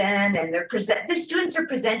competition, and the students are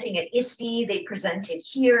presenting at ISTE, they presented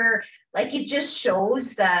here. Like, it just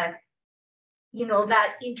shows that, you know,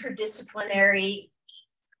 that interdisciplinary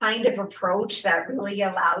kind of approach that really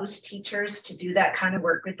allows teachers to do that kind of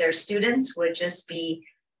work with their students would just be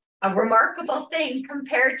a remarkable thing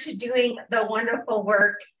compared to doing the wonderful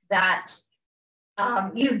work that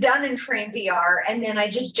you've done in Frame VR. And then I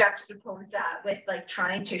just juxtapose that with like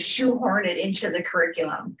trying to shoehorn it into the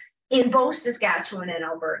curriculum in both Saskatchewan and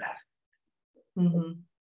Alberta. Mm-hmm.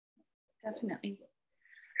 Definitely.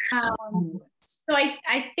 So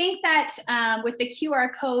I think that with the QR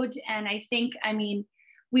code, and I think, I mean,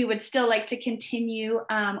 we would still like to continue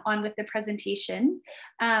on with the presentation.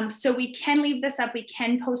 So we can leave this up. We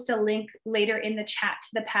can post a link later in the chat to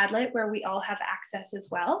the Padlet where we all have access as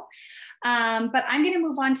well. But I'm going to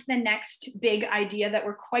move on to the next big idea that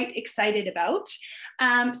we're quite excited about.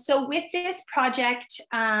 So with this project,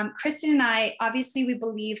 Kristen and I, obviously we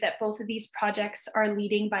believe that both of these projects are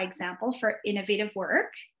leading by example for innovative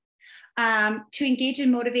work. To engage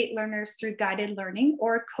and motivate learners through guided learning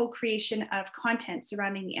or co-creation of content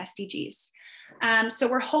surrounding the SDGs. So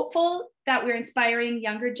we're hopeful that we're inspiring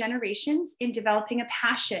younger generations in developing a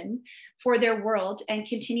passion for their world and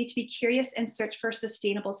continue to be curious and search for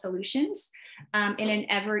sustainable solutions in an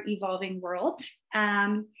ever-evolving world.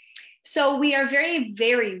 So we are very,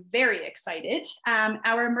 very, very excited.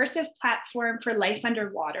 Our immersive platform for life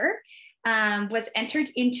underwater was entered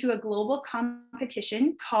into a global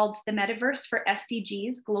competition called the Metaverse for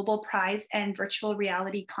SDGs Global Prize and Virtual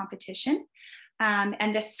Reality Competition.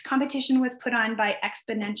 And this competition was put on by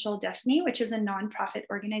Exponential Destiny, which is a nonprofit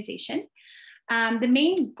organization. The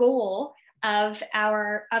main goal of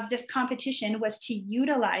this competition was to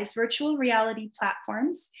utilize virtual reality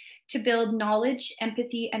platforms to build knowledge,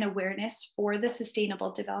 empathy, and awareness for the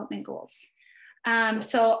Sustainable Development Goals.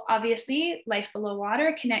 So obviously, life below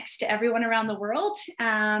water connects to everyone around the world.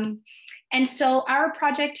 And so our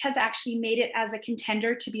project has actually made it as a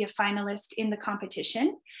contender to be a finalist in the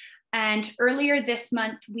competition. And earlier this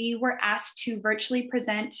month, we were asked to virtually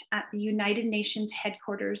present at the United Nations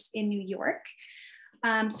headquarters in New York.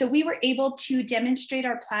 So we were able to demonstrate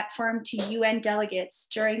our platform to UN delegates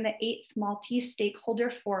during the 8th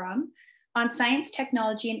Multi-Stakeholder Forum on Science,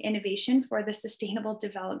 Technology, and Innovation for the Sustainable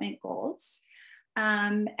Development Goals.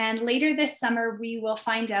 And later this summer, we will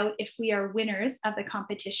find out if we are winners of the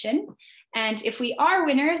competition. And if we are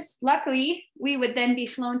winners, luckily, we would then be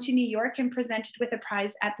flown to New York and presented with a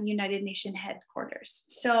prize at the United Nations headquarters.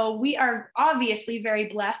 So we are obviously very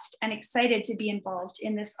blessed and excited to be involved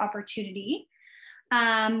in this opportunity.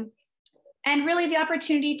 And really the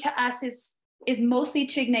opportunity to us is mostly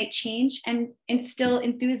to ignite change and instill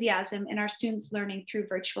enthusiasm in our students' learning through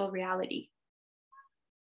virtual reality.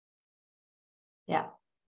 Yeah.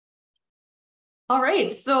 All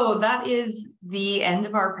right, so that is the end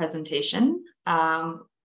of our presentation.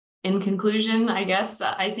 In conclusion, I guess,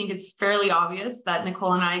 I think it's fairly obvious that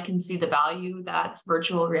Nicole and I can see the value that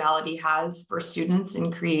virtual reality has for students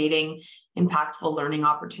in creating impactful learning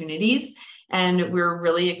opportunities. And we're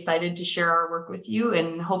really excited to share our work with you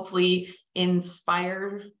and hopefully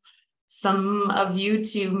inspire some of you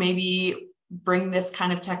to maybe bring this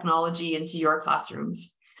kind of technology into your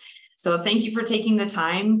classrooms. So thank you for taking the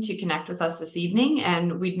time to connect with us this evening.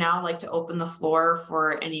 And we'd now like to open the floor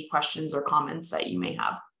for any questions or comments that you may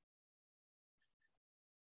have.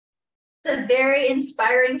 It's a very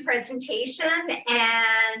inspiring presentation,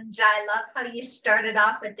 and I love how you started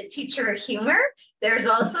off with the teacher humor. There's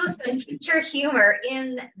also some teacher humor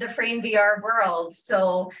in the Frame VR world,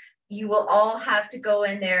 so you will all have to go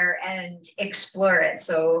in there and explore it.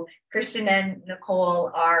 So Kristen and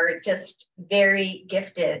Nicole are just very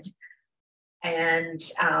gifted and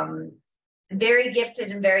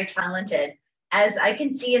very talented. As I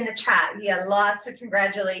can see in the chat, we have lots of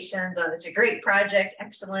congratulations on it's a great project,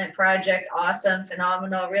 excellent project, awesome,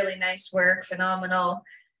 phenomenal, really nice work, phenomenal.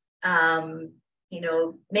 You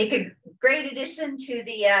know, make a great addition to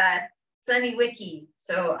the Sunny Wiki.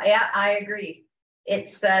 So yeah, I agree.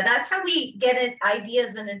 It's that's how we get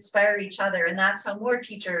ideas and inspire each other, and that's how more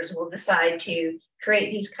teachers will decide to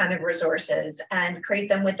create these kind of resources and create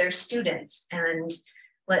them with their students and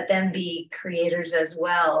let them be creators as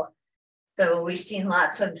well. So we've seen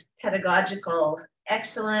lots of pedagogical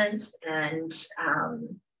excellence and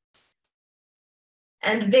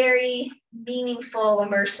very meaningful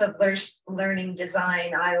immersive learning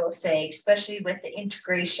design, I will say, especially with the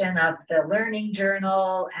integration of the learning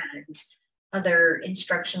journal and other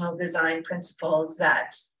instructional design principles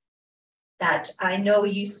that I know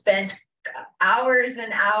you spent hours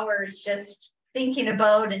and hours just thinking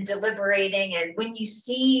about and deliberating. And when you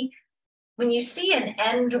see an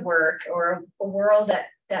end work or a world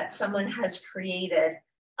that someone has created,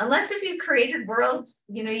 unless if you've created worlds,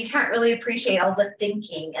 you know, you can't really appreciate all the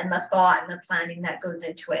thinking and the thought and the planning that goes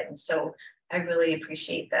into it. And so I really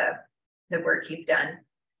appreciate the work you've done.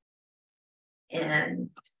 And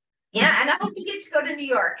yeah, and I hope you get to go to New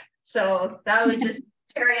York. So that would just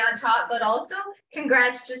cherry on top, but also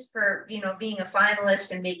congrats just for, you know, being a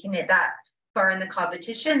finalist and making it that far in the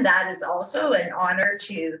competition. That is also an honor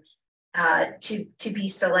to be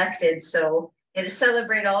selected. So to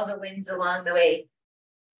celebrate all the wins along the way.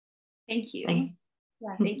 Thank you. Thanks.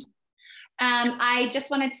 Yeah, thank you. I just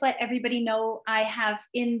wanted to let everybody know I have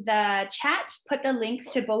in the chat put the links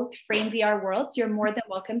to both Frame VR Worlds. You're more than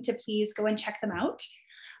welcome to please go and check them out.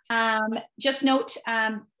 Just note,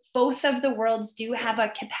 both of the worlds do have a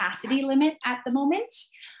capacity limit at the moment.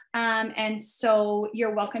 And so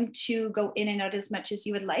you're welcome to go in and out as much as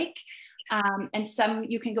you would like. And some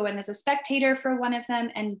you can go in as a spectator for one of them,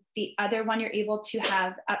 and the other one you're able to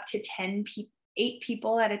have up to 8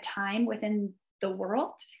 people at a time within the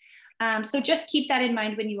world. So just keep that in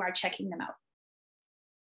mind when you are checking them out.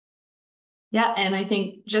 Yeah, and I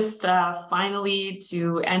think just finally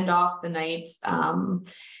to end off the night,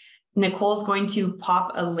 Nicole's going to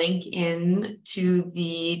pop a link in to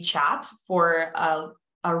the chat for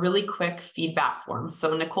a really quick feedback form.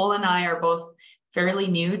 So Nicole and I are both fairly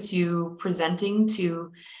new to presenting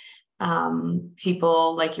to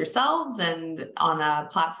people like yourselves and on a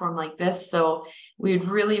platform like this. So we'd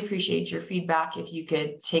really appreciate your feedback if you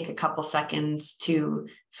could take a couple seconds to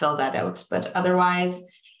fill that out. But otherwise,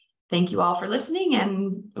 thank you all for listening,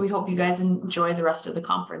 and we hope you guys enjoy the rest of the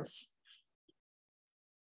conference.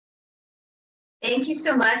 Thank you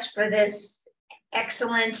so much for this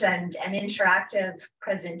excellent and interactive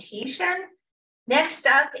presentation. Next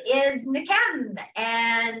up is Nikem,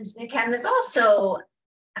 and Nikem is also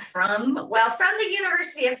from the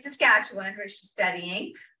University of Saskatchewan, where she's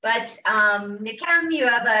studying. But Nikem, you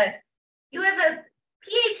have a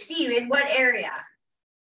PhD in what area?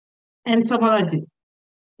 Entomology,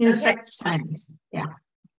 insect science. Yeah.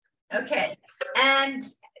 Okay. And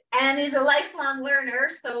is a lifelong learner,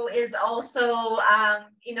 so is also,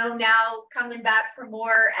 now coming back for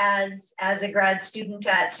more as a grad student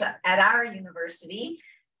at our university.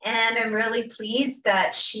 And I'm really pleased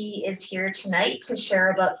that she is here tonight to share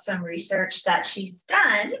about some research that she's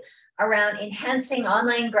done around enhancing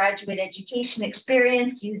online graduate education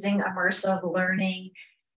experience using immersive learning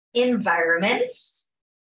environments.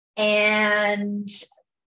 And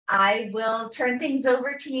I will turn things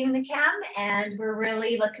over to you, Nikem, and we're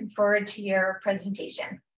really looking forward to your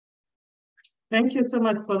presentation. Thank you so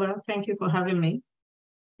much, Paula. Thank you for having me.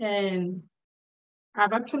 And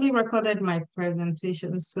I've actually recorded my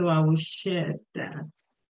presentation, so I will share that.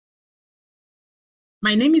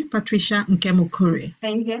 My name is Patricia Nkemukuri.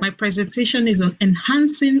 Thank you. My presentation is on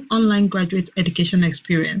enhancing online graduate education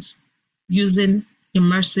experience using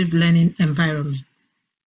immersive learning environment.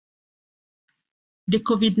 The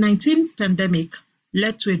COVID-19 pandemic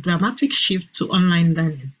led to a dramatic shift to online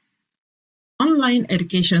learning. Online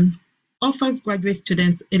education offers graduate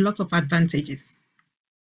students a lot of advantages.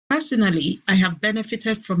 Personally, I have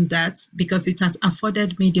benefited from that because it has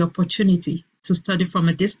afforded me the opportunity to study from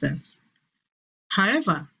a distance.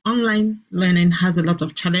 However, online learning has a lot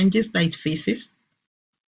of challenges that it faces.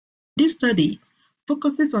 This study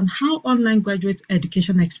focuses on how online graduate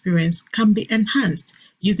education experience can be enhanced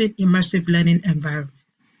using immersive learning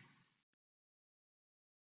environments.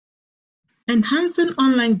 Enhancing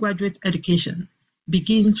online graduate education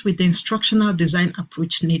begins with the instructional design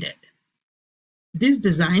approach needed. This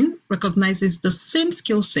design recognizes the same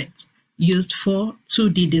skill set used for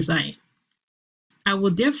 2D design. I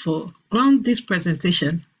will therefore ground this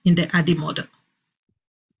presentation in the ADDIE model.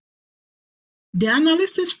 The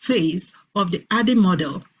analysis phase of the ADDIE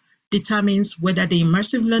model determines whether the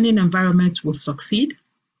immersive learning environment will succeed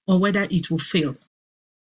or whether it will fail.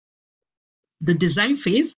 The design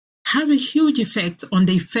phase has a huge effect on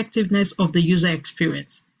the effectiveness of the user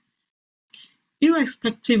experience.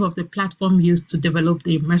 Irrespective of the platform used to develop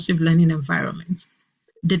the immersive learning environment,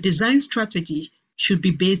 the design strategy should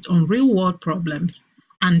be based on real-world problems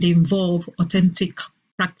and involve authentic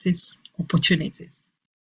practice opportunities.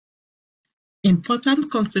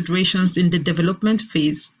 Important considerations in the development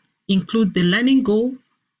phase include the learning goal,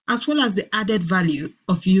 as well as the added value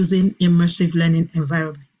of using immersive learning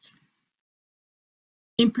environments.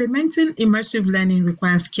 Implementing immersive learning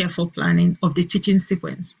requires careful planning of the teaching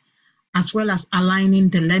sequence, as well as aligning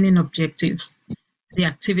the learning objectives, the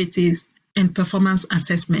activities, and performance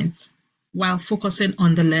assessments while focusing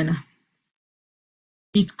on the learner.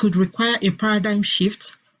 It could require a paradigm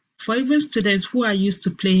shift for even students who are used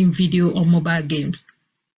to playing video or mobile games,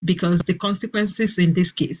 because the consequences in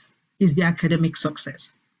this case is the academic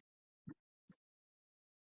success.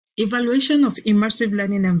 Evaluation of immersive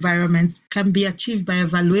learning environments can be achieved by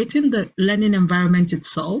evaluating the learning environment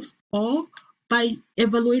itself or by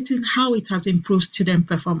evaluating how it has improved student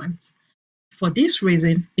performance. For this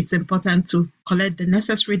reason, it's important to collect the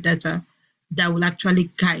necessary data that will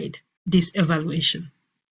actually guide this evaluation.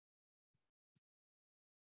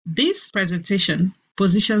 This presentation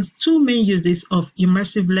positions two main uses of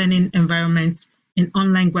immersive learning environments in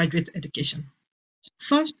online graduate education.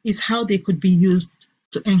 First is how they could be used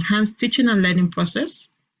to enhance teaching and learning process,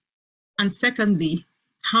 and secondly,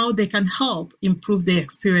 how they can help improve the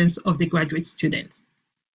experience of the graduate students.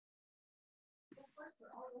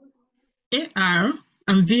 AR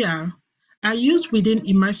and VR are used within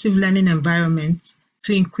immersive learning environments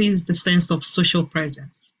to increase the sense of social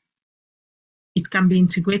presence. It can be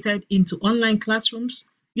integrated into online classrooms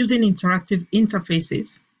using interactive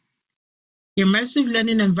interfaces. Immersive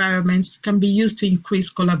learning environments can be used to increase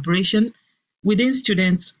collaboration within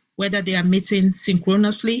students, whether they are meeting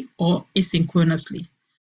synchronously or asynchronously.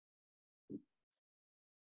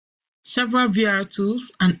 Several VR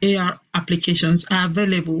tools and AR applications are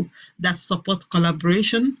available that support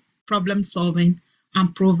collaboration, problem solving,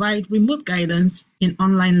 and provide remote guidance in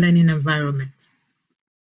online learning environments.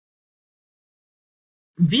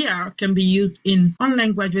 VR can be used in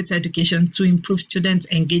online graduate education to improve student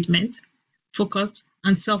engagement, focus,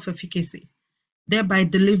 and self-efficacy, thereby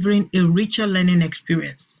delivering a richer learning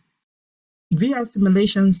experience. VR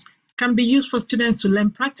simulations can be used for students to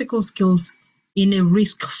learn practical skills in a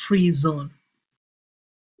risk-free zone.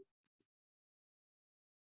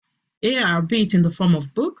 AR, be it in the form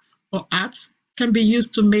of books or apps, can be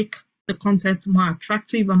used to make the content more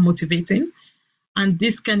attractive and motivating, and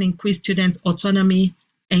this can increase students' autonomy,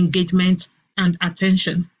 engagement, and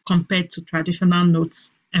attention compared to traditional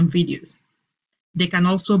notes and videos. They can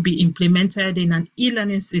also be implemented in an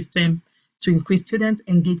e-learning system to increase student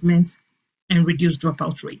engagement and reduce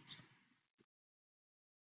dropout rates.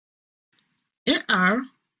 AR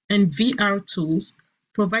and VR tools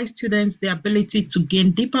provide students the ability to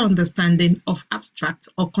gain deeper understanding of abstract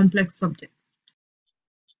or complex subjects.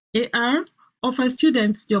 AR offers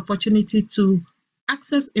students the opportunity to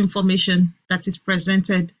access information that is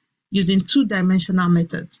presented using two-dimensional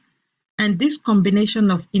methods. And this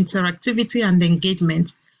combination of interactivity and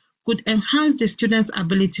engagement could enhance the students'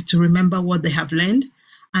 ability to remember what they have learned,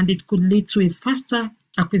 and it could lead to a faster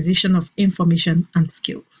acquisition of information and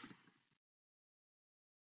skills.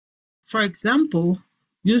 For example,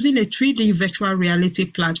 using a 3D virtual reality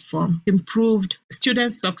platform improved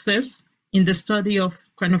student success in the study of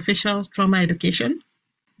craniofacial trauma education.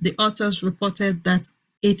 The authors reported that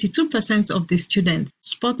 82% of the students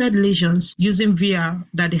spotted lesions using VR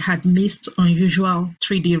that they had missed on usual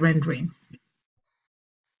 3D renderings.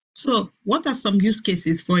 So, what are some use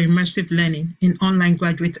cases for immersive learning in online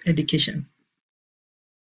graduate education?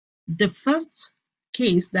 The first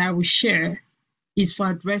case that I will share is for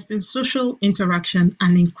addressing social interaction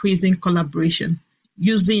and increasing collaboration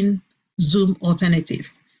using Zoom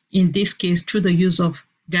alternatives, in this case through the use of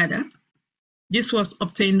Gather. This was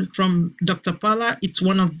obtained from Dr. Paula. It's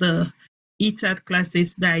one of the ETAD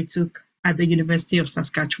classes that I took at the University of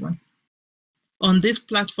Saskatchewan. On this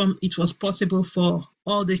platform, it was possible for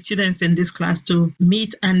all the students in this class to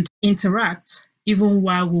meet and interact even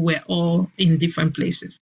while we were all in different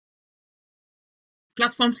places.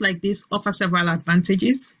 Platforms like this offer several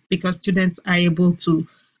advantages because students are able to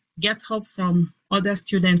get help from other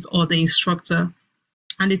students or the instructor,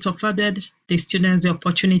 and it afforded the students the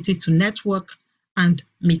opportunity to network and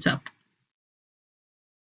meet up.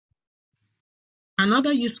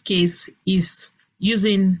 Another use case is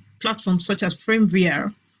using platforms such as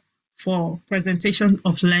FrameVR for presentation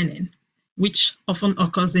of learning, which often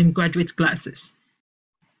occurs in graduate classes.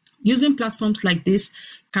 Using platforms like this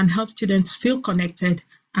can help students feel connected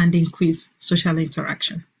and increase social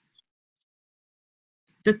interaction.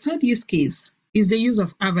 The third use case is the use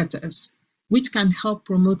of avatars, which can help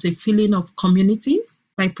promote a feeling of community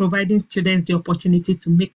by providing students the opportunity to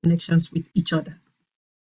make connections with each other.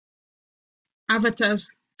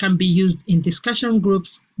 Avatars can be used in discussion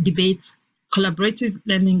groups, debates, collaborative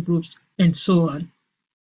learning groups, and so on.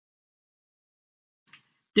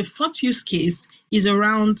 The fourth use case is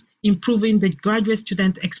around improving the graduate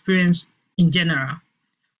student experience in general.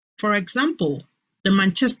 For example, the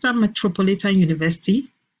Manchester Metropolitan University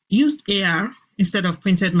used AR instead of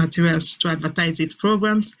printed materials to advertise its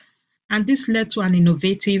programs, and this led to an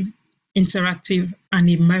innovative, interactive, and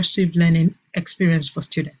immersive learning experience for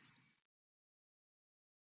students.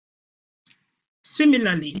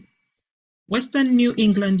 Similarly, Western New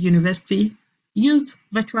England University used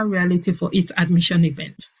virtual reality for its admission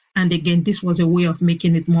event. And again, this was a way of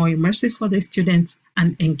making it more immersive for the students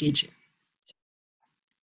and engaging.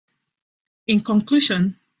 In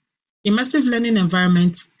conclusion, immersive learning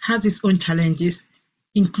environment has its own challenges,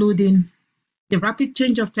 including the rapid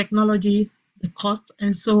change of technology, the cost,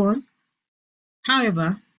 and so on.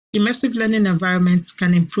 However, immersive learning environments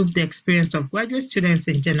can improve the experience of graduate students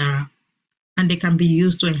in general, and they can be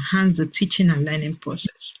used to enhance the teaching and learning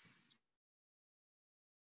process.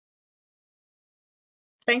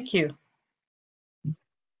 Thank you.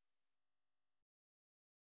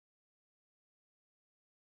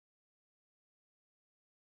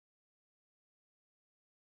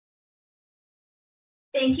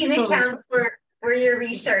 Thank you, Nicole, for your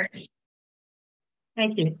research.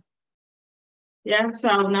 Thank you. Yeah,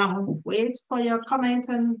 so now wait for your comments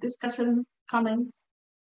and discussions, comments.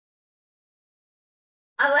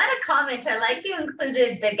 I'll add a comment. I like you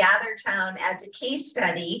included the Gather Town as a case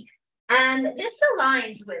study. And this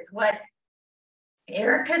aligns with what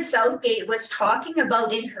Erica Southgate was talking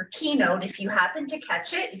about in her keynote. If you happen to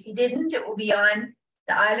catch it, if you didn't, it will be on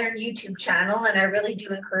the iLRN YouTube channel. And I really do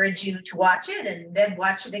encourage you to watch it and then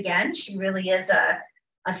watch it again. She really is a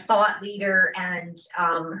a thought leader, and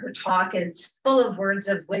her talk is full of words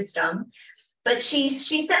of wisdom. But she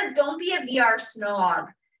says, don't be a VR snob.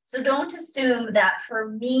 So don't assume that for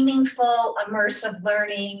meaningful immersive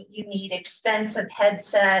learning, you need expensive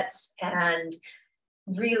headsets and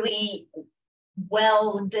really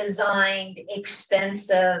well-designed,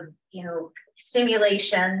 expensive,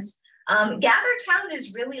 simulations. GatherTown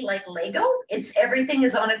is really like Lego. Everything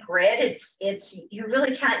is on a grid. You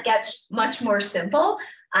really can't get much more simple.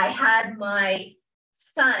 I had my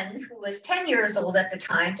son, who was 10 years old at the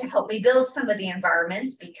time, to help me build some of the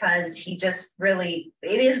environments, because he just really,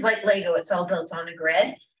 it is like Lego. It's all built on a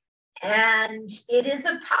grid. And it is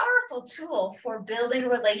a powerful tool for building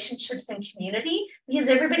relationships and community, because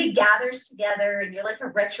everybody gathers together and you're like a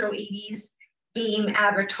retro 80s game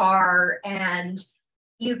avatar, and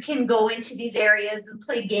you can go into these areas and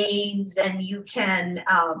play games, and you can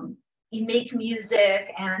you make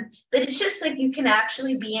music, but it's just like you can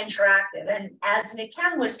actually be interactive. And as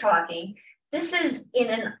Nikem was talking, this is in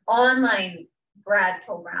an online grad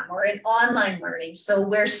program or an online learning, so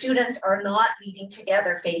where students are not meeting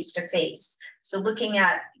together face to face. So looking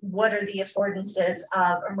at what are the affordances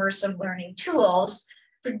of immersive learning tools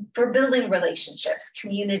for building relationships,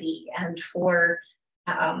 community, and for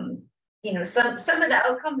some of the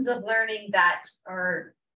outcomes of learning that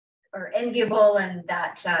are enviable, and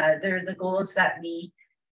that they're the goals that we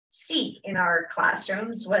seek in our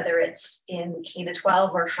classrooms, whether it's in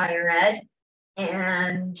K-12 or higher ed.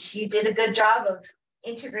 And you did a good job of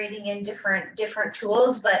integrating in different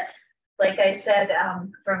tools. But like I said,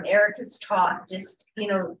 from Erica's talk, just,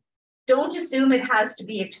 don't assume it has to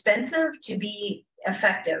be expensive to be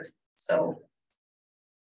effective. So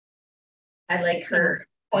I like her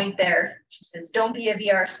point there. She says, don't be a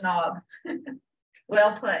VR snob.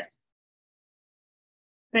 Well put.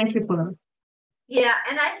 Thank you, Paula. Yeah,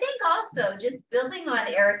 and I think also, just building on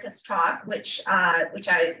Erica's talk, which I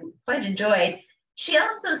quite enjoyed, she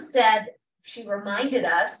also said, she reminded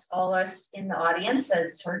us, all us in the audience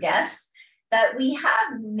as her guests, that we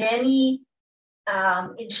have many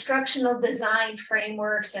instructional design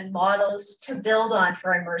frameworks and models to build on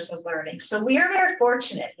for immersive learning. So we are very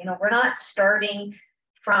fortunate, we're not starting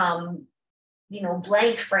from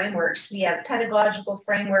blank frameworks. We have pedagogical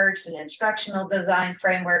frameworks and instructional design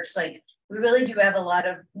frameworks. Like, we really do have a lot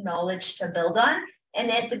of knowledge to build on. And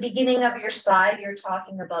at the beginning of your slide, you're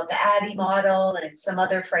talking about the ADDIE model and some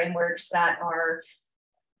other frameworks that are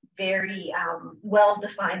very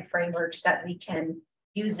well-defined frameworks that we can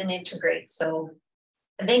use and integrate. So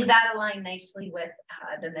I think that aligned nicely with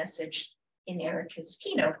the message in Erica's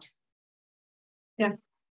keynote. Yeah.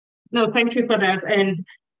 No, thank you for that. And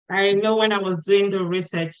I know when I was doing the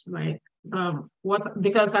research, like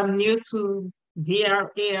because I'm new to VR,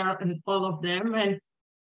 AR, and all of them, and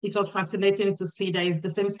it was fascinating to see that it's the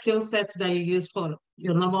same skill sets that you use for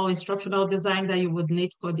your normal instructional design that you would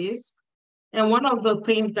need for this. And one of the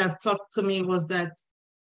things that stuck to me was that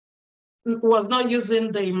was not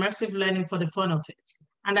using the immersive learning for the fun of it.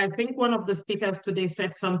 And I think one of the speakers today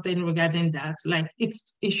said something regarding that, like it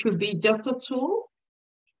should be just a tool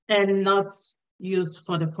and not used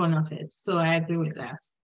for the fun of it. So I agree with that.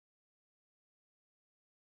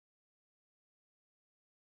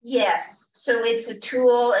 Yes, so it's a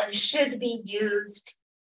tool and should be used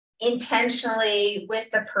intentionally with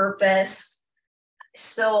a purpose.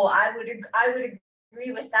 So I would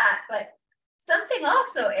agree with that. But something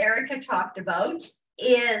also Erica talked about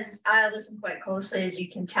is, I listened quite closely, as you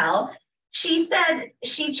can tell. She said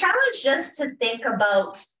she challenged us to think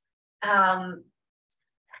about,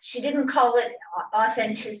 she didn't call it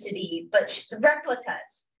authenticity, but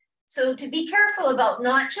replicas. So to be careful about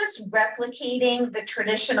not just replicating the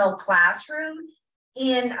traditional classroom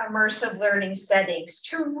in immersive learning settings,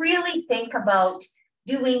 to really think about,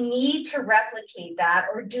 do we need to replicate that,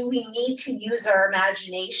 or do we need to use our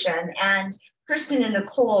imagination? And Kristen and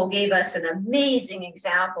Nicole gave us an amazing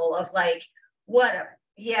example of like,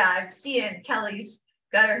 I'm seeing Kelly's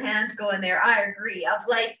got her hands going there. I agree, of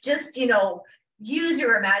like, just, use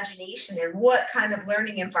your imagination and what kind of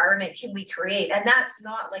learning environment can we create? And that's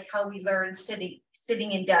not like how we learn sitting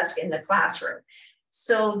in desk in the classroom.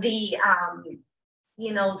 So the,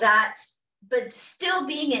 but still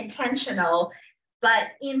being intentional,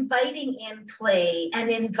 but inviting in play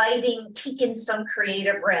and taking some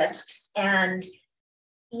creative risks, and,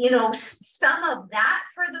 some of that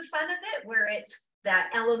for the fun of it, where it's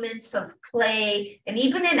that elements of play. And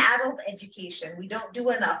even in adult education, we don't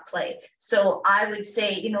do enough play. So I would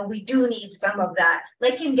say, we do need some of that,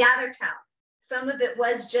 like in GatherTown. Some of it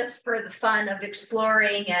was just for the fun of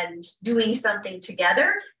exploring and doing something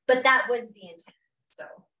together, but that was the intent. So,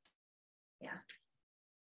 yeah.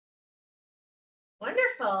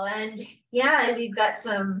 Wonderful. And yeah, we've got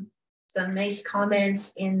some nice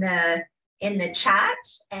comments in the chat,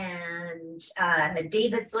 and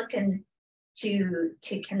David's looking to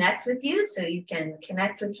connect with you, so you can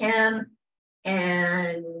connect with him.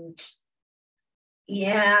 And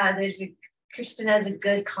yeah, Kristen has a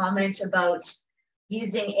good comment about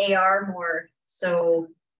using AR more. So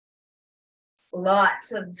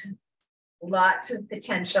lots of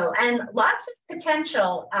potential, and lots of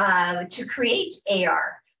potential to create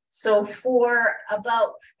AR. So for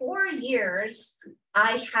about 4 years,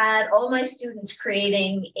 I had all my students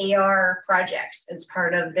creating AR projects as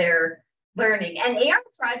part of their learning, and AR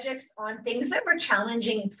projects on things that were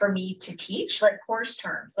challenging for me to teach, like course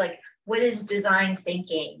terms, like what is design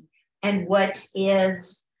thinking and what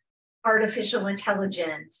is artificial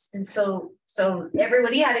intelligence. And so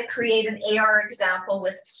everybody had to create an AR example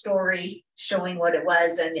with a story showing what it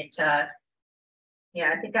was. And it,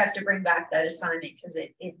 yeah, I think I have to bring back that assignment because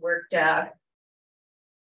it worked, the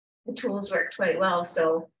tools worked quite well.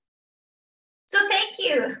 So thank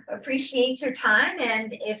you, appreciate your time.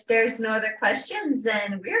 And if there's no other questions,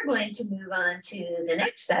 then we're going to move on to the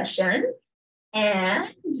next session.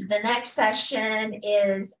 And the next session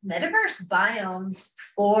is Metaverse Biomes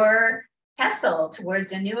for TESOL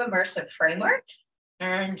towards a new immersive framework.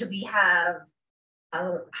 And we have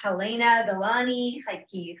Helena Galani,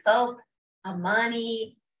 Heike Philp,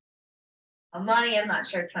 Amani, I'm not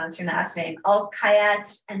sure to pronounce your last name,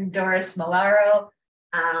 Alkayat, and Doris Malaro.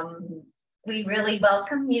 We really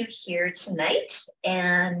welcome you here tonight,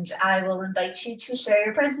 and I will invite you to share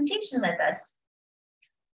your presentation with us.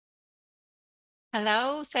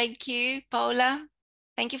 Hello, thank you, Paula.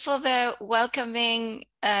 Thank you for the welcoming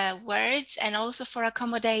words and also for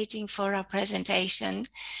accommodating for our presentation.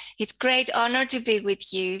 It's a great honor to be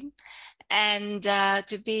with you and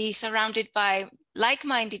to be surrounded by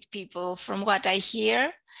like-minded people from what I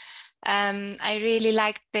hear. I really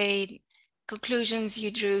liked the conclusions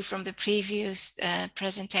you drew from the previous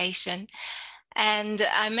presentation. And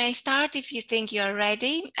I may start if you think you're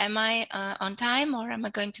ready. Am I on time, or am I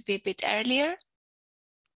going to be a bit earlier?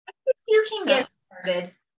 You can get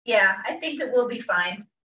started. Yeah, I think it will be fine.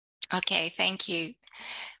 Okay, thank you.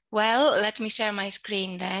 Well, let me share my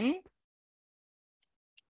screen then.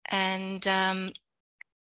 And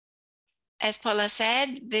as Paula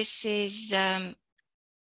said, this is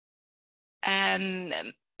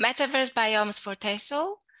Metaverse Biomes for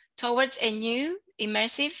TESOL towards a new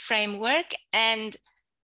immersive framework. And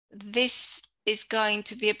this is going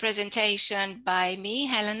to be a presentation by me,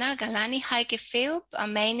 Helena Galani, Heike Philp,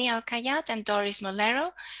 Amani Alkayat, and Doris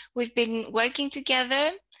Molero. We've been working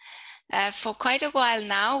together for quite a while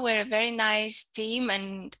now. We're a very nice team,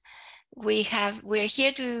 and we're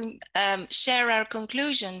here to share our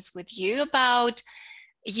conclusions with you about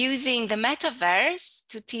using the metaverse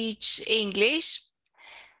to teach English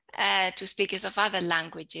to speakers of other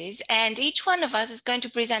languages. And each one of us is going to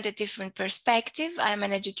present a different perspective. I'm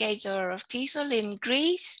an educator of TESOL in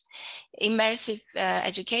Greece, immersive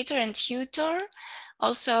educator and tutor.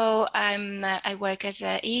 Also, I work as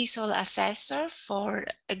an ESOL assessor for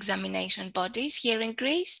examination bodies here in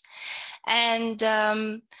Greece. And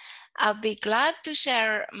I'll be glad to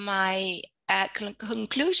share my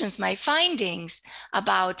conclusions, my findings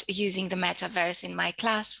about using the metaverse in my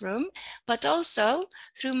classroom, but also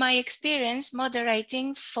through my experience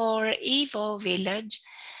moderating for Evo Village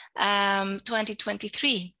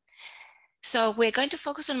 2023. So we're going to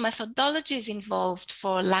focus on methodologies involved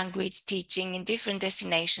for language teaching in different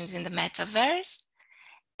destinations in the metaverse.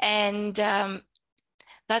 And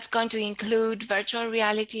that's going to include virtual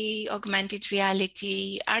reality, augmented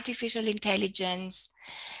reality, artificial intelligence,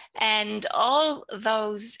 and all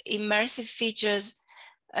those immersive features,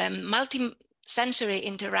 multi-sensory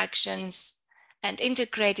interactions, and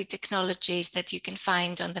integrated technologies that you can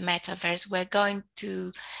find on the metaverse. We're going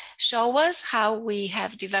to show us how we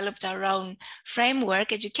have developed our own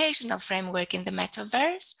framework, educational framework in the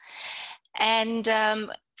metaverse. And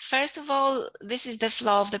first of all, this is the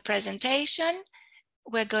flow of the presentation.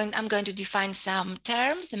 I'm going to define some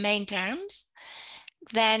terms, the main terms.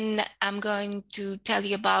 Then I'm going to tell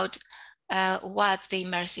you about what the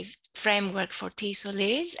immersive framework for TESOL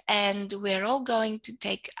is, and we're all going to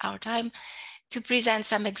take our time to present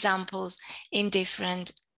some examples in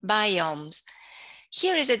different biomes.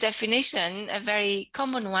 Here is a definition, a very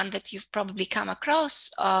common one that you've probably come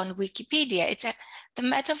across on Wikipedia. The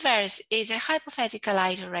metaverse is a hypothetical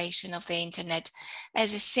iteration of the internet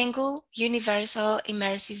as a single, universal,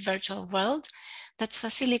 immersive virtual world that's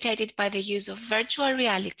facilitated by the use of virtual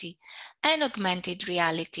reality and augmented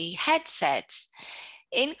reality headsets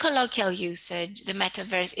In colloquial usage, the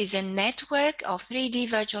metaverse is a network of 3D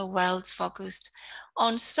virtual worlds focused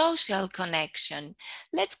on social connection.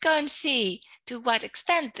 Let's go and see to what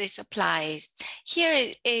extent this applies.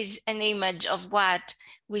 Here is an image of what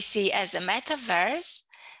we see as the metaverse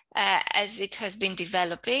as it has been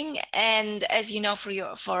developing. And as you know,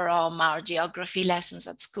 for our geography lessons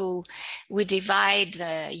at school, we divide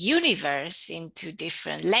the universe into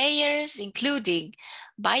different layers, including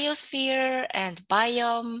biosphere and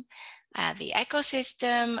biome, the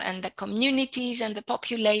ecosystem and the communities and the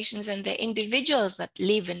populations and the individuals that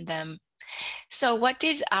live in them. So what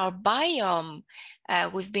is our biome?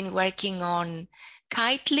 We've been working on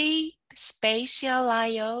Kitely, Spatial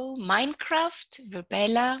IO, Minecraft,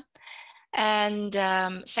 Roberta, and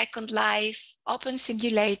Second Life, Open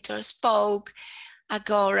Simulator, Spoke,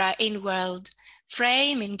 Agora, InWorld,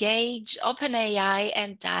 Frame, Engage, OpenAI,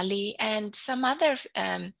 and DALI, and some other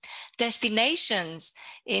destinations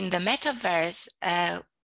in the metaverse,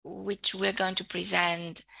 which we're going to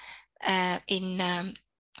present in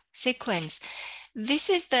sequence. This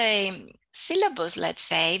is the syllabus, let's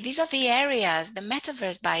say. These are the areas, the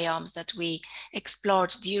metaverse biomes that we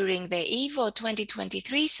explored during the EVO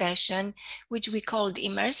 2023 session, which we called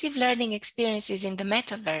Immersive Learning Experiences in the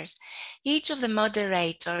Metaverse. Each of the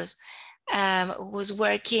moderators was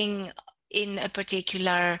working in a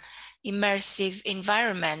particular immersive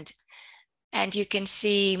environment. And you can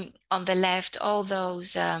see on the left all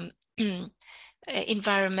those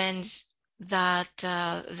environments that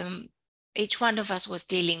each one of us was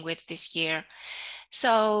dealing with this year.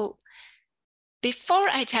 So before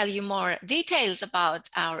I tell you more details about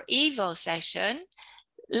our EVO session,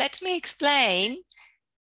 let me explain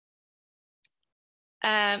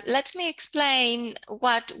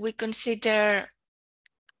what we consider.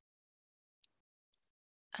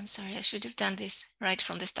 I'm sorry, I should have done this right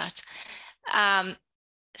from the start.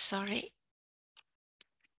 Sorry.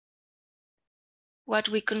 What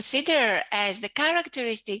we consider as the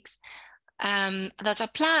characteristics that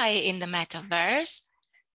apply in the metaverse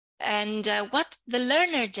and what the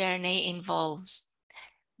learner journey involves.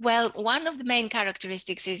 Well, one of the main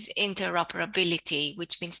characteristics is interoperability,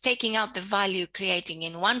 which means taking out the value creating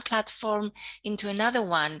in one platform into another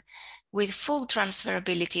one with full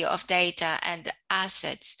transferability of data and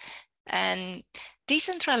assets. And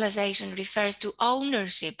decentralization refers to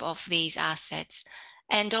ownership of these assets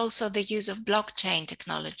and also the use of blockchain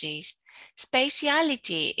technologies.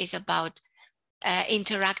 Spatiality is about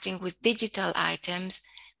interacting with digital items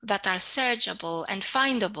that are searchable and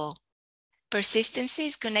findable. Persistency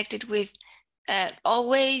is connected with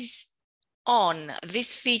always on,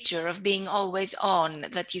 this feature of being always on,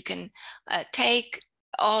 that you can take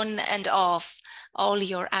on and off all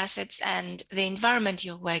your assets and the environment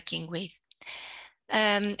you're working with.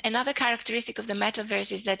 Another characteristic of the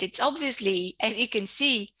metaverse is that it's obviously, as you can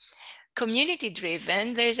see, community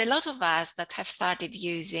driven. There's a lot of us that have started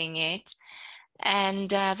using it, and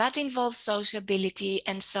that involves sociability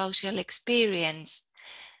and social experience.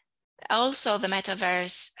 Also, the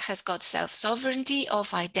metaverse has got self-sovereignty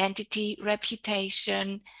of identity,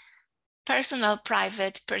 reputation, personal,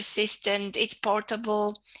 private, persistent, it's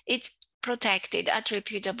portable, it's protected,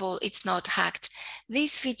 attributable, it's not hacked.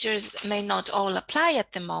 These features may not all apply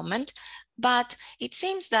at the moment, but it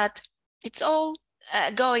seems that it's all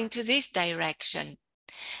going to this direction.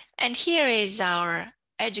 And here is our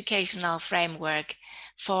educational framework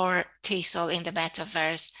for TESOL in the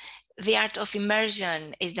metaverse. The art of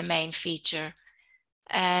immersion is the main feature.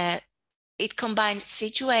 It combines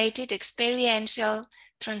situated, experiential,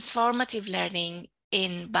 transformative learning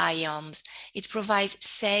in biomes. It provides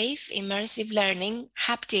safe, immersive learning,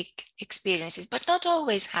 haptic experiences, but not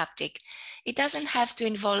always haptic. It doesn't have to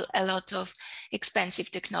involve a lot of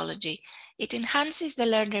expensive technology. It enhances the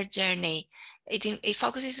learner journey. It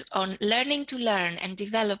focuses on learning to learn and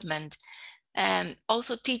development,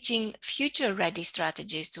 also teaching future-ready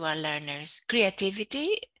strategies to our learners.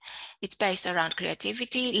 Creativity, it's based around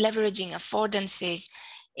creativity, leveraging affordances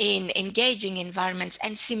in engaging environments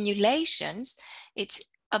and simulations. It's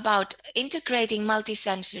about integrating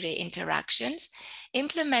multisensory interactions,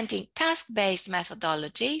 implementing task-based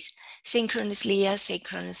methodologies, synchronously,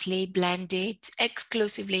 asynchronously, blended,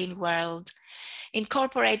 exclusively in world,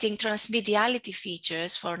 incorporating transmediality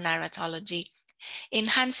features for narratology,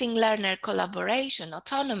 enhancing learner collaboration,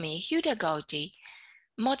 autonomy, pedagogy,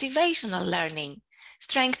 motivational learning,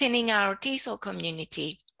 strengthening our TESOL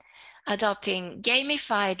community, adopting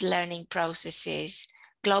gamified learning processes,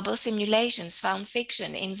 global simulations, fan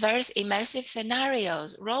fiction, immersive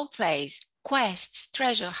scenarios, role plays, quests,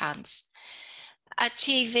 treasure hunts,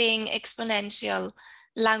 achieving exponential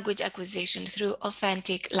language acquisition through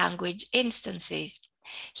authentic language instances.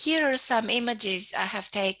 Here are some images I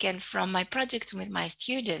have taken from my project with my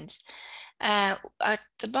students. At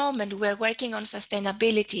the moment, we're working on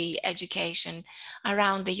sustainability education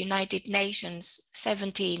around the United Nations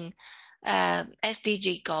 17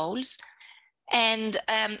 SDG goals. And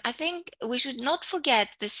I think we should not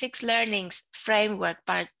forget the 6 Learnings framework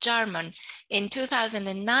by German. In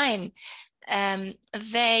 2009,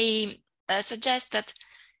 they suggest that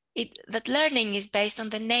that learning is based on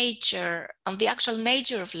the actual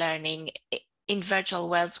nature of learning in virtual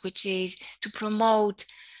worlds, which is to promote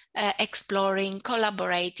exploring,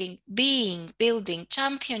 collaborating, being, building,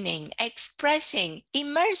 championing, expressing,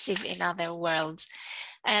 immersive in other worlds.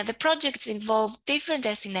 The projects involve different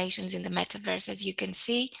destinations in the metaverse, as you can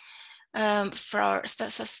see, for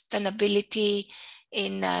sustainability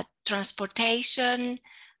in transportation,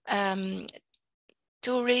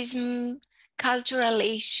 tourism, cultural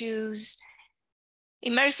issues,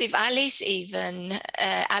 immersive Alice even,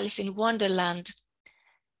 Alice in Wonderland.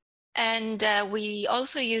 And we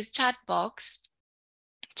also use chatbots,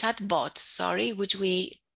 which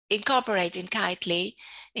we incorporate in Kitely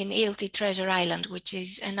in ELT Treasure Island, which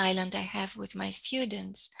is an island I have with my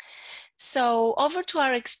students. So over to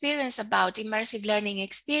our experience about immersive learning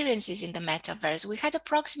experiences in the metaverse. We had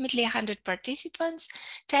approximately 100 participants,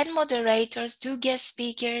 10 moderators, 2 guest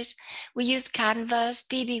speakers. We used Canvas,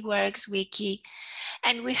 PBWorks, Wiki,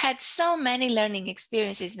 and we had so many learning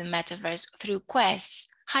experiences in the metaverse through quests,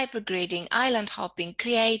 hypergridding, island hopping,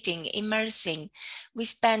 creating, immersing. We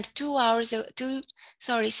spent 2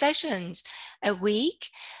 sessions a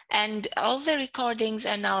week, and all the recordings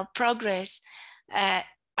and our progress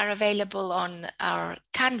are available on our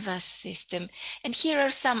Canvas system. And here are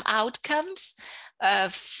some outcomes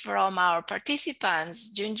from our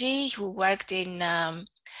participants. Junji, who worked in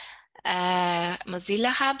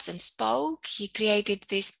Mozilla Hubs and spoke, he created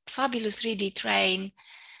this fabulous 3D train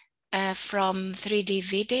from 3D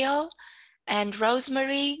video. And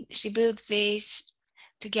Rosemary, she built this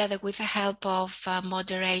together with the help of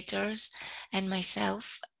moderators and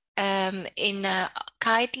myself in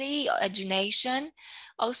Kitely Edunation.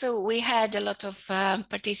 Also, we had a lot of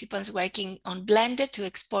participants working on Blender to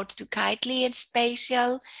export to Kitely and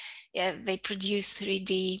Spatial. They produce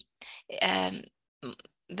 3D,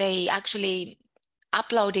 they actually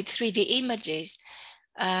uploaded 3D images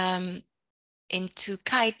into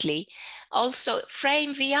Kitely. Also,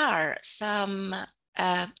 Frame VR, some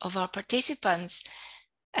of our participants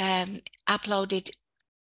uploaded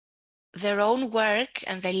their own work,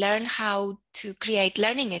 and they learned how to create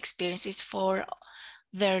learning experiences for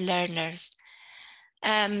their learners.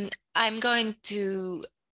 I'm going to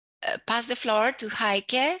pass the floor to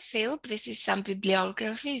Heike Philp. This is some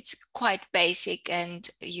bibliography. It's quite basic and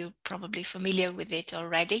you're probably familiar with it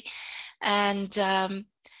already. And I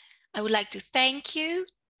would like to thank you.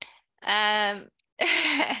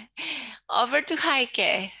 Over to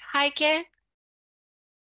Heike. Heike,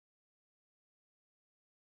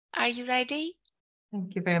 are you ready?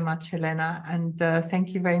 Thank you very much, Helena, and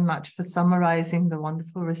thank you very much for summarizing the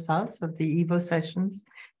wonderful results of the EVO sessions.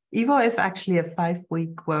 EVO is actually a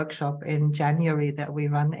 5-week workshop in January that we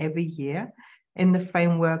run every year in the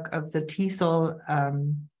framework of the TESOL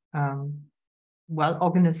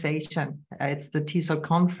organization. It's the TESOL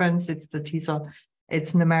conference,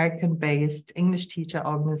 it's an American-based English teacher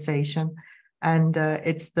organization, and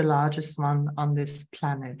it's the largest one on this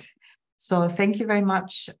planet. So thank you very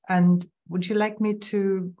much. And would you like me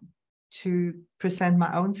to present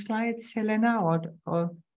my own slides, Helena,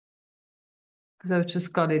 or because I've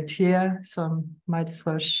just got it here, so I might as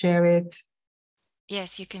well share it.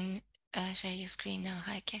 Yes, you can share your screen now,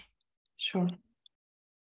 Heike. Sure.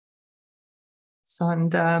 So,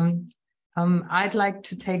 and I'd like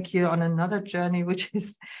to take you on another journey, which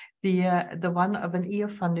is the one of an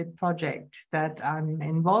EU-funded project that I'm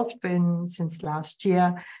involved in since last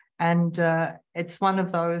year. And it's one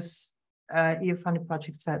of those EU-funded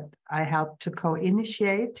projects that I helped to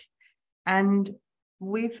co-initiate. And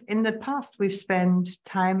in the past, we've spent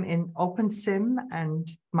time in OpenSim and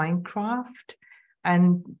Minecraft.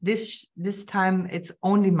 And this time it's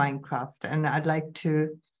only Minecraft. And I'd like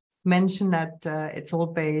to mention that it's all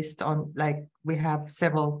based on, like, we have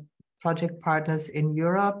several project partners in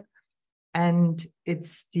Europe, and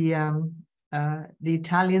it's the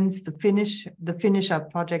Italians, the Finnish are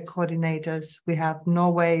project coordinators. We have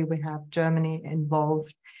Norway, we have Germany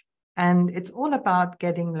involved. And it's all about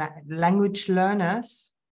getting language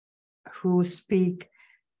learners who speak,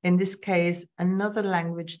 in this case, another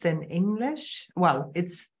language than English. Well,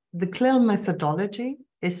 it's the CLIL methodology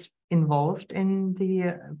is involved in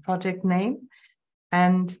the project name.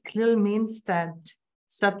 And CLIL means that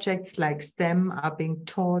subjects like STEM are being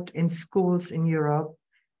taught in schools in Europe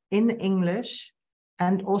in English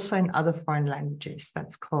and also in other foreign languages.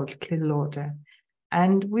 That's called CLIL.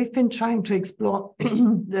 And we've been trying to explore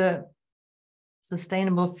the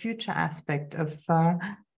sustainable future aspect of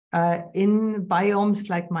in biomes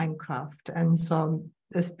like Minecraft. And so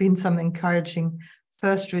there's been some encouraging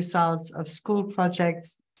first results of school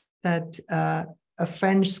projects that a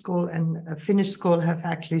French school and a Finnish school have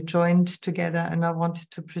actually joined together. And I wanted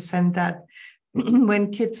to present that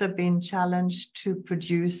when kids are being challenged to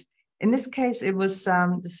produce. In this case, it was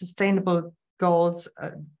the sustainable goals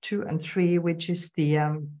 2 and 3, which is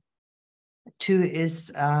the 2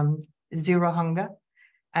 is zero hunger,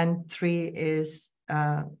 and 3 is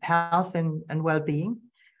health and well-being.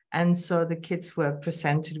 And so the kids were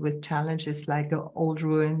presented with challenges like an old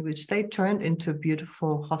ruin, which they turned into a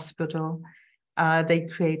beautiful hospital. They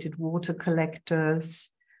created water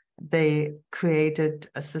collectors. They created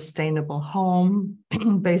a sustainable home,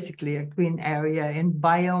 basically a green area in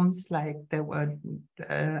biomes like they were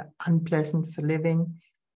unpleasant for living.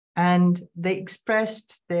 And they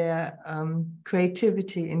expressed their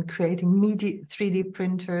creativity in creating 3D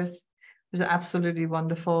printers. It was absolutely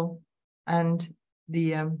wonderful. And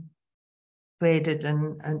the created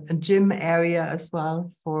a gym area as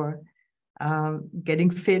well for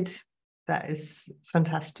getting fit. That is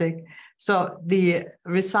fantastic. So the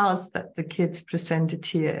results that the kids presented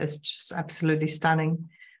here is just absolutely stunning.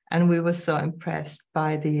 And we were so impressed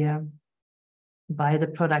by the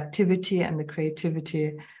productivity and the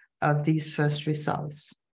creativity of these first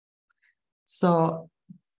results. So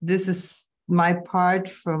this is my part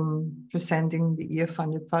from presenting the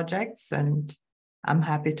EA-funded projects, and I'm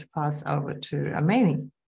happy to pass over to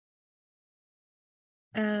Amani.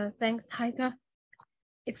 Thanks, Heike.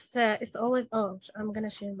 It's always, oh, I'm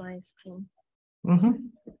gonna share my screen.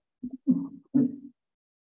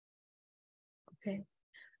 Okay.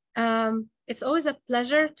 It's always a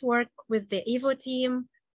pleasure to work with the EVO team.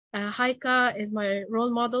 Heike is my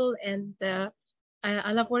role model, and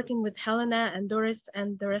I love working with Helena and Doris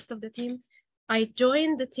and the rest of the team. I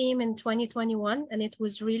joined the team in 2021, and it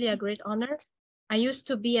was really a great honor. I used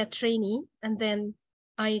to be a trainee, and then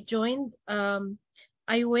I joined.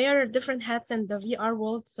 I wear different hats in the VR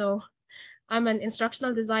world, so I'm an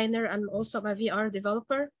instructional designer and also a VR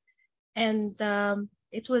developer. And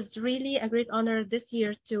it was really a great honor this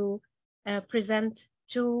year to present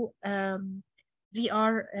 2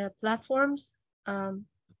 VR platforms,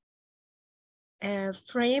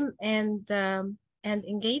 Frame and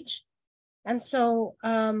Engage. And so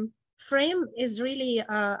Frame is really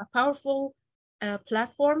a powerful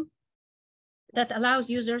platform that allows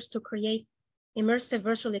users to create immersive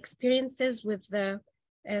virtual experiences with the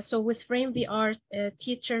so with Frame VR,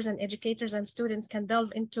 teachers and educators and students can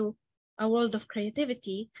delve into a world of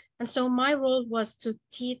creativity. And so my role was to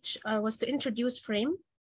introduce Frame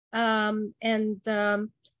and to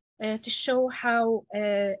show how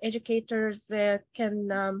educators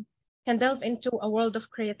can delve into a world of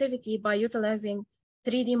creativity by utilizing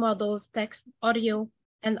 3D models, text, audio,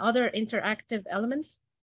 and other interactive elements.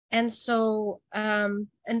 And so, and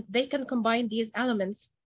they can combine these elements,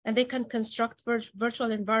 and they can construct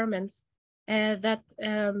virtual environments that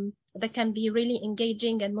can be really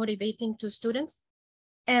engaging and motivating to students.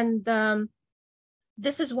 And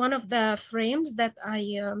this is one of the frames that I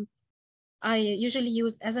usually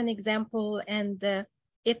use as an example. And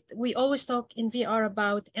we always talk in VR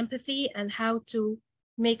about empathy and how to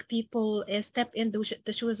make people step into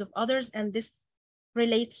the shoes of others. And this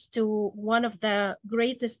relates to one of the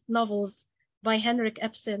greatest novels by Henrik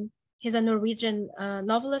Ibsen. He's a Norwegian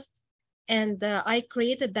novelist, and I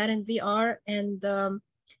created that in VR. And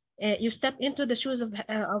you step into the shoes of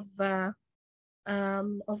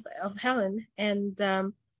Helen,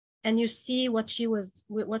 and you see what she was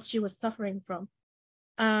suffering from.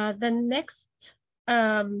 The next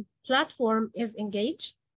platform is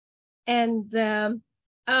Engage, and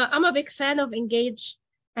I'm a big fan of Engage.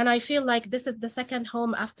 And I feel like this is the second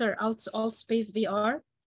home after Altspace VR.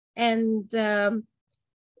 And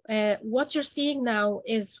what you're seeing now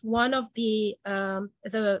is one of it's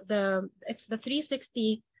the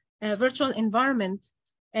 360 virtual environment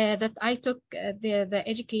that I took the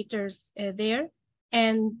educators there.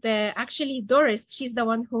 And actually Doris, she's the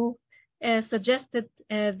one who suggested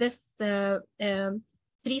this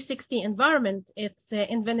 360 environment. It's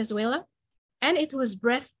in Venezuela. And it was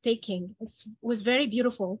breathtaking. It was very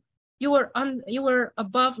beautiful. You were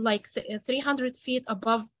above, like 300 feet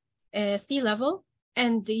above sea level,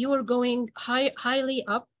 and you were going highly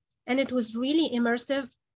up, and it was really immersive.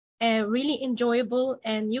 really enjoyable,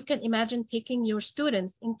 and you can imagine taking your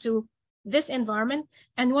students into this environment.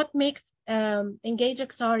 And what makes Engage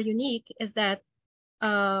XR unique is that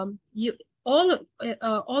all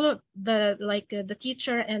of the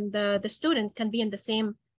teacher and the students can be in the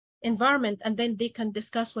same environment, and then they can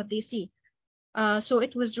discuss what they see. So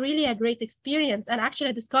it was really a great experience, and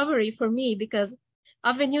actually a discovery for me, because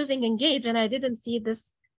I've been using Engage and I didn't see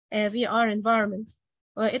this VR environment.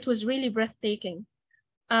 It was really breathtaking.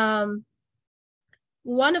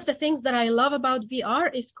 One of the things that I love about VR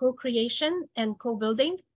is co-creation and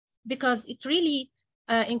co-building, because it really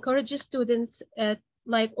encourages students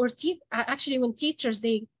actually when teachers,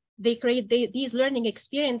 they create these learning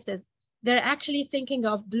experiences, they're actually thinking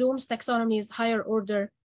of Bloom's taxonomy's higher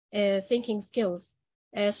order thinking skills.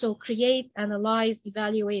 So create, analyze,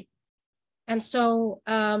 evaluate. And so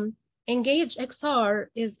Engage XR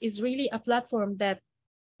is really a platform that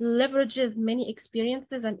leverages many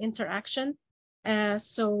experiences and interaction.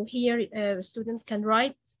 So here students can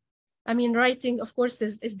write. I mean, writing, of course,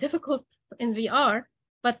 is difficult in VR,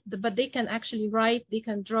 but they can actually write, they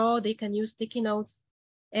can draw, they can use sticky notes,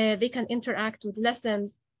 they can interact with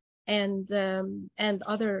lessons and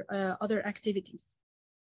other activities.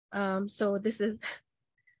 So this is,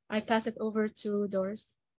 I pass it over to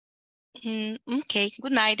Doris. Okay,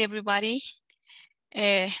 good night, everybody.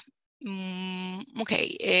 Okay,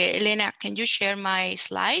 Elena, can you share my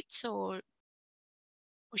slides, or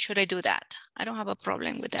should I do that? I don't have a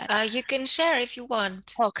problem with that. You can share if you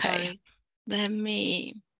want. Okay, Sorry. let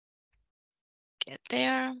me get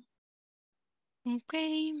there.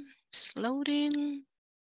 Okay, it's loading.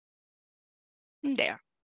 There.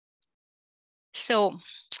 So,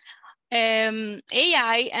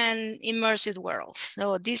 AI and immersive worlds.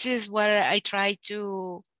 So this is what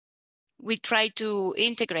we try to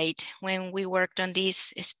integrate when we worked on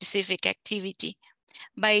this specific activity.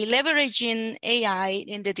 By leveraging AI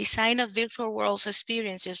in the design of virtual worlds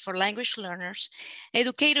experiences for language learners,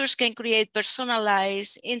 educators can create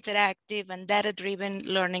personalized, interactive, and data-driven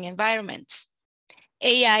learning environments.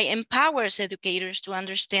 AI empowers educators to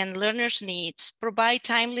understand learners' needs, provide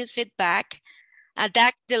timely feedback,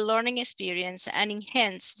 adapt the learning experience, and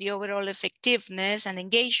enhance the overall effectiveness and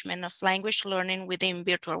engagement of language learning within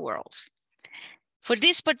virtual worlds. For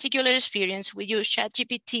this particular experience, we use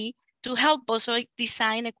ChatGPT to help us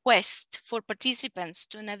design a quest for participants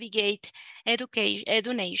to navigate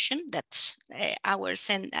EduNation, that's our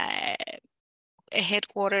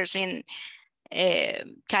headquarters in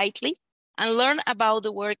Kitely, and learn about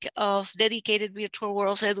the work of dedicated virtual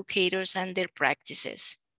worlds educators and their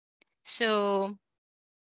practices. So,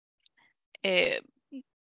 okay.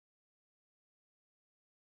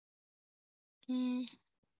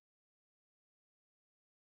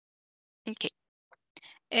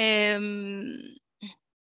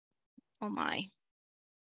 Oh my.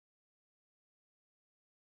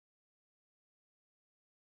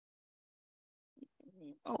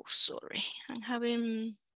 Oh, sorry, I'm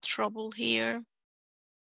having trouble here.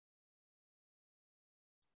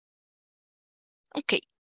 Okay.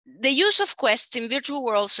 The use of quests in virtual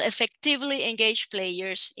worlds effectively engage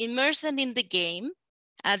players, immerse them in the game,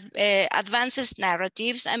 advances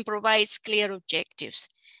narratives, and provides clear objectives.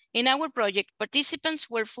 In our project, participants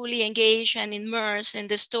were fully engaged and immersed in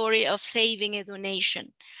the story of saving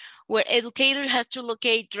EduNation, where educators had to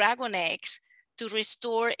locate dragon eggs to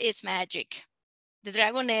restore its magic. The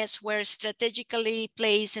dragon eggs were strategically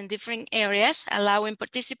placed in different areas, allowing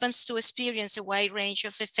participants to experience a wide range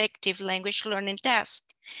of effective language learning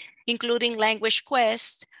tasks, including language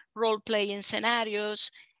quests, role-playing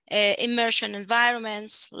scenarios, immersion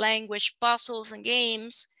environments, language puzzles and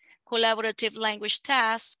games, collaborative language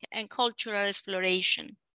tasks, and cultural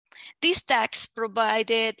exploration. These tasks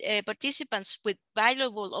provided participants with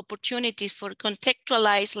valuable opportunities for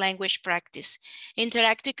contextualized language practice,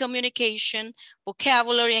 interactive communication,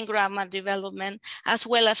 vocabulary and grammar development, as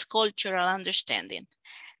well as cultural understanding.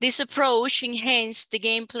 This approach enhanced the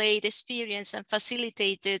gameplay experience and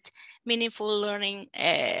facilitated meaningful learning,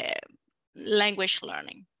 language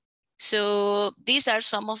learning. So these are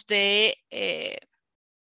some of the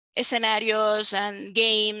scenarios and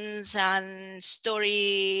games and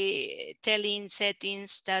storytelling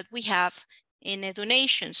settings that we have in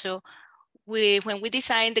EduNation. So when we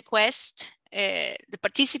designed the quest, the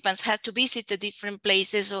participants had to visit the different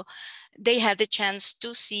places, so they had the chance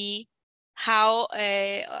to see how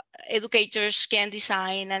educators can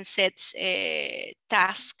design and set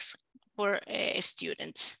tasks for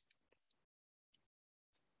students.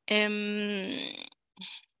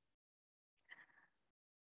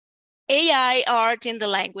 AI art in the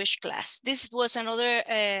language class. This was another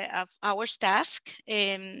of our task.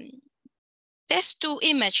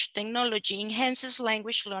 Text-to-image technology enhances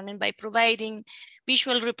language learning by providing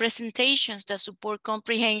visual representations that support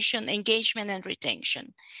comprehension, engagement, and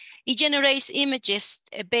retention. It generates images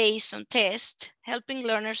based on tests, helping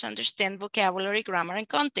learners understand vocabulary, grammar, and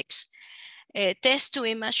context.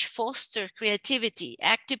 Text-to-image foster creativity.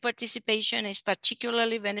 Active participation is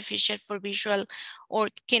particularly beneficial for visual or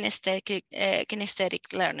kinesthetic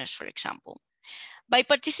learners, for example. By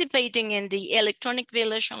participating in the Electronic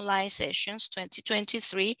Village online sessions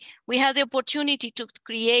 2023, we had the opportunity to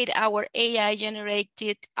create our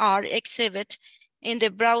AI-generated art exhibit in the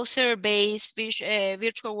browser-based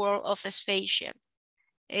virtual world of Spatial.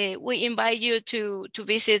 We invite you to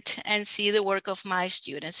visit and see the work of my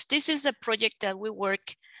students. This is a project that we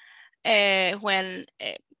work when,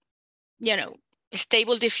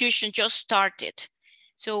 Stable Diffusion just started.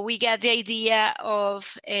 So we got the idea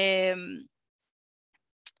of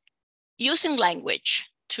using language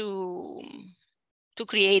to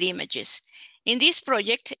create images. In this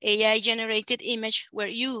project, AI-generated images were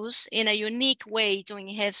used in a unique way to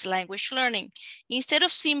enhance language learning. Instead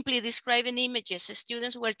of simply describing images,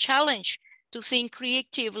 students were challenged to think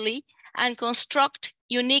creatively and construct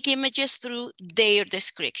unique images through their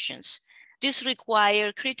descriptions. This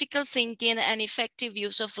required critical thinking and effective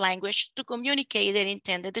use of language to communicate their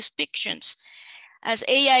intended depictions. As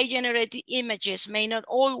AI-generated images may not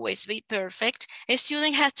always be perfect, a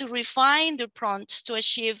student has to refine their prompts to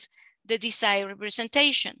achieve the desired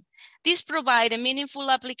representation. This provides a meaningful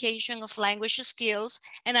application of language skills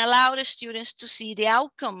and allows the students to see the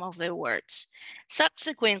outcome of their words.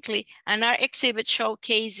 Subsequently, an art exhibit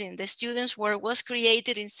showcasing the students' work was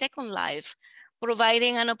created in Second Life,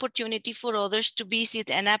 providing an opportunity for others to visit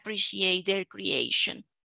and appreciate their creation.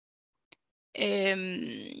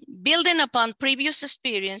 Building upon previous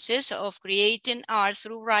experiences of creating art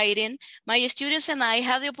through writing, my students and I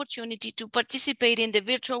had the opportunity to participate in the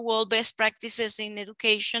Virtual World Best Practices in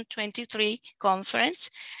Education 23 conference.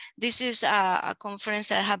 This is a conference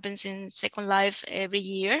that happens in Second Life every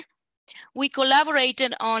year. We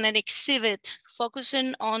collaborated on an exhibit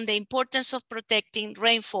focusing on the importance of protecting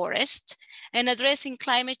rainforests and addressing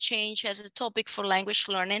climate change as a topic for language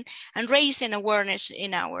learning and raising awareness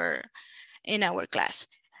in our class.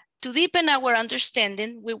 To deepen our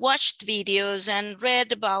understanding, we watched videos and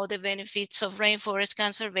read about the benefits of rainforest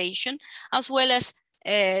conservation, as well as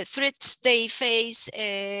threats they face,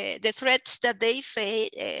 the threats that the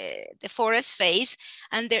forests face,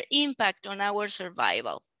 and their impact on our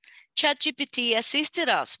survival. ChatGPT assisted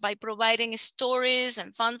us by providing stories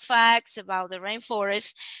and fun facts about the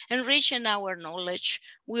rainforest, enriching our knowledge.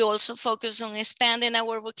 We also focus on expanding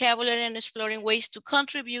our vocabulary and exploring ways to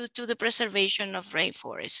contribute to the preservation of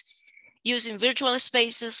rainforests. Using virtual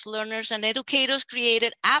spaces, learners and educators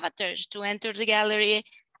created avatars to enter the gallery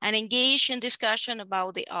and engage in discussion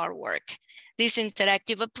about the artwork. This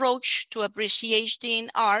interactive approach to appreciating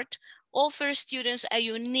art offers students a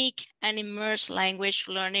unique and immersed language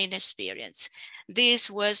learning experience. This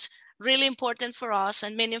was really important for us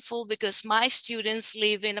and meaningful because my students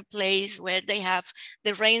live in a place where they have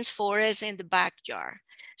the rainforest in the backyard.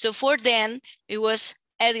 So for them, it was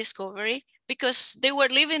a discovery because they were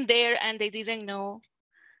living there and they didn't know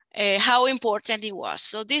how important it was.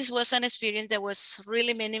 So this was an experience that was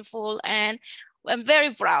really meaningful, and I'm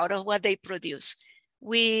very proud of what they produced.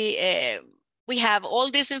 We have all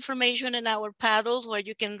this information in our paddles where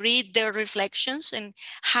you can read their reflections and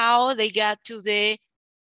how they got to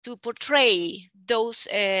portray those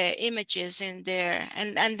images in there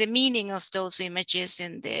and the meaning of those images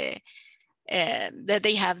in the that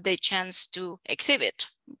they have the chance to exhibit.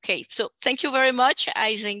 Okay, so thank you very much.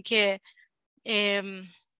 I think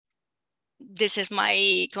this is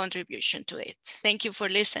my contribution to it. Thank you for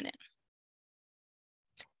listening.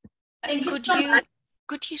 Thank you so much.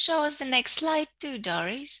 Could you show us the next slide too,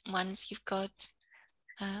 Doris, once you've got,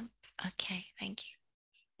 okay, thank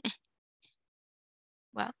you.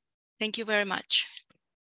 Well, thank you very much.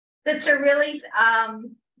 That's a really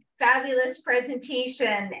fabulous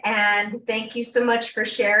presentation, and thank you so much for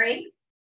sharing.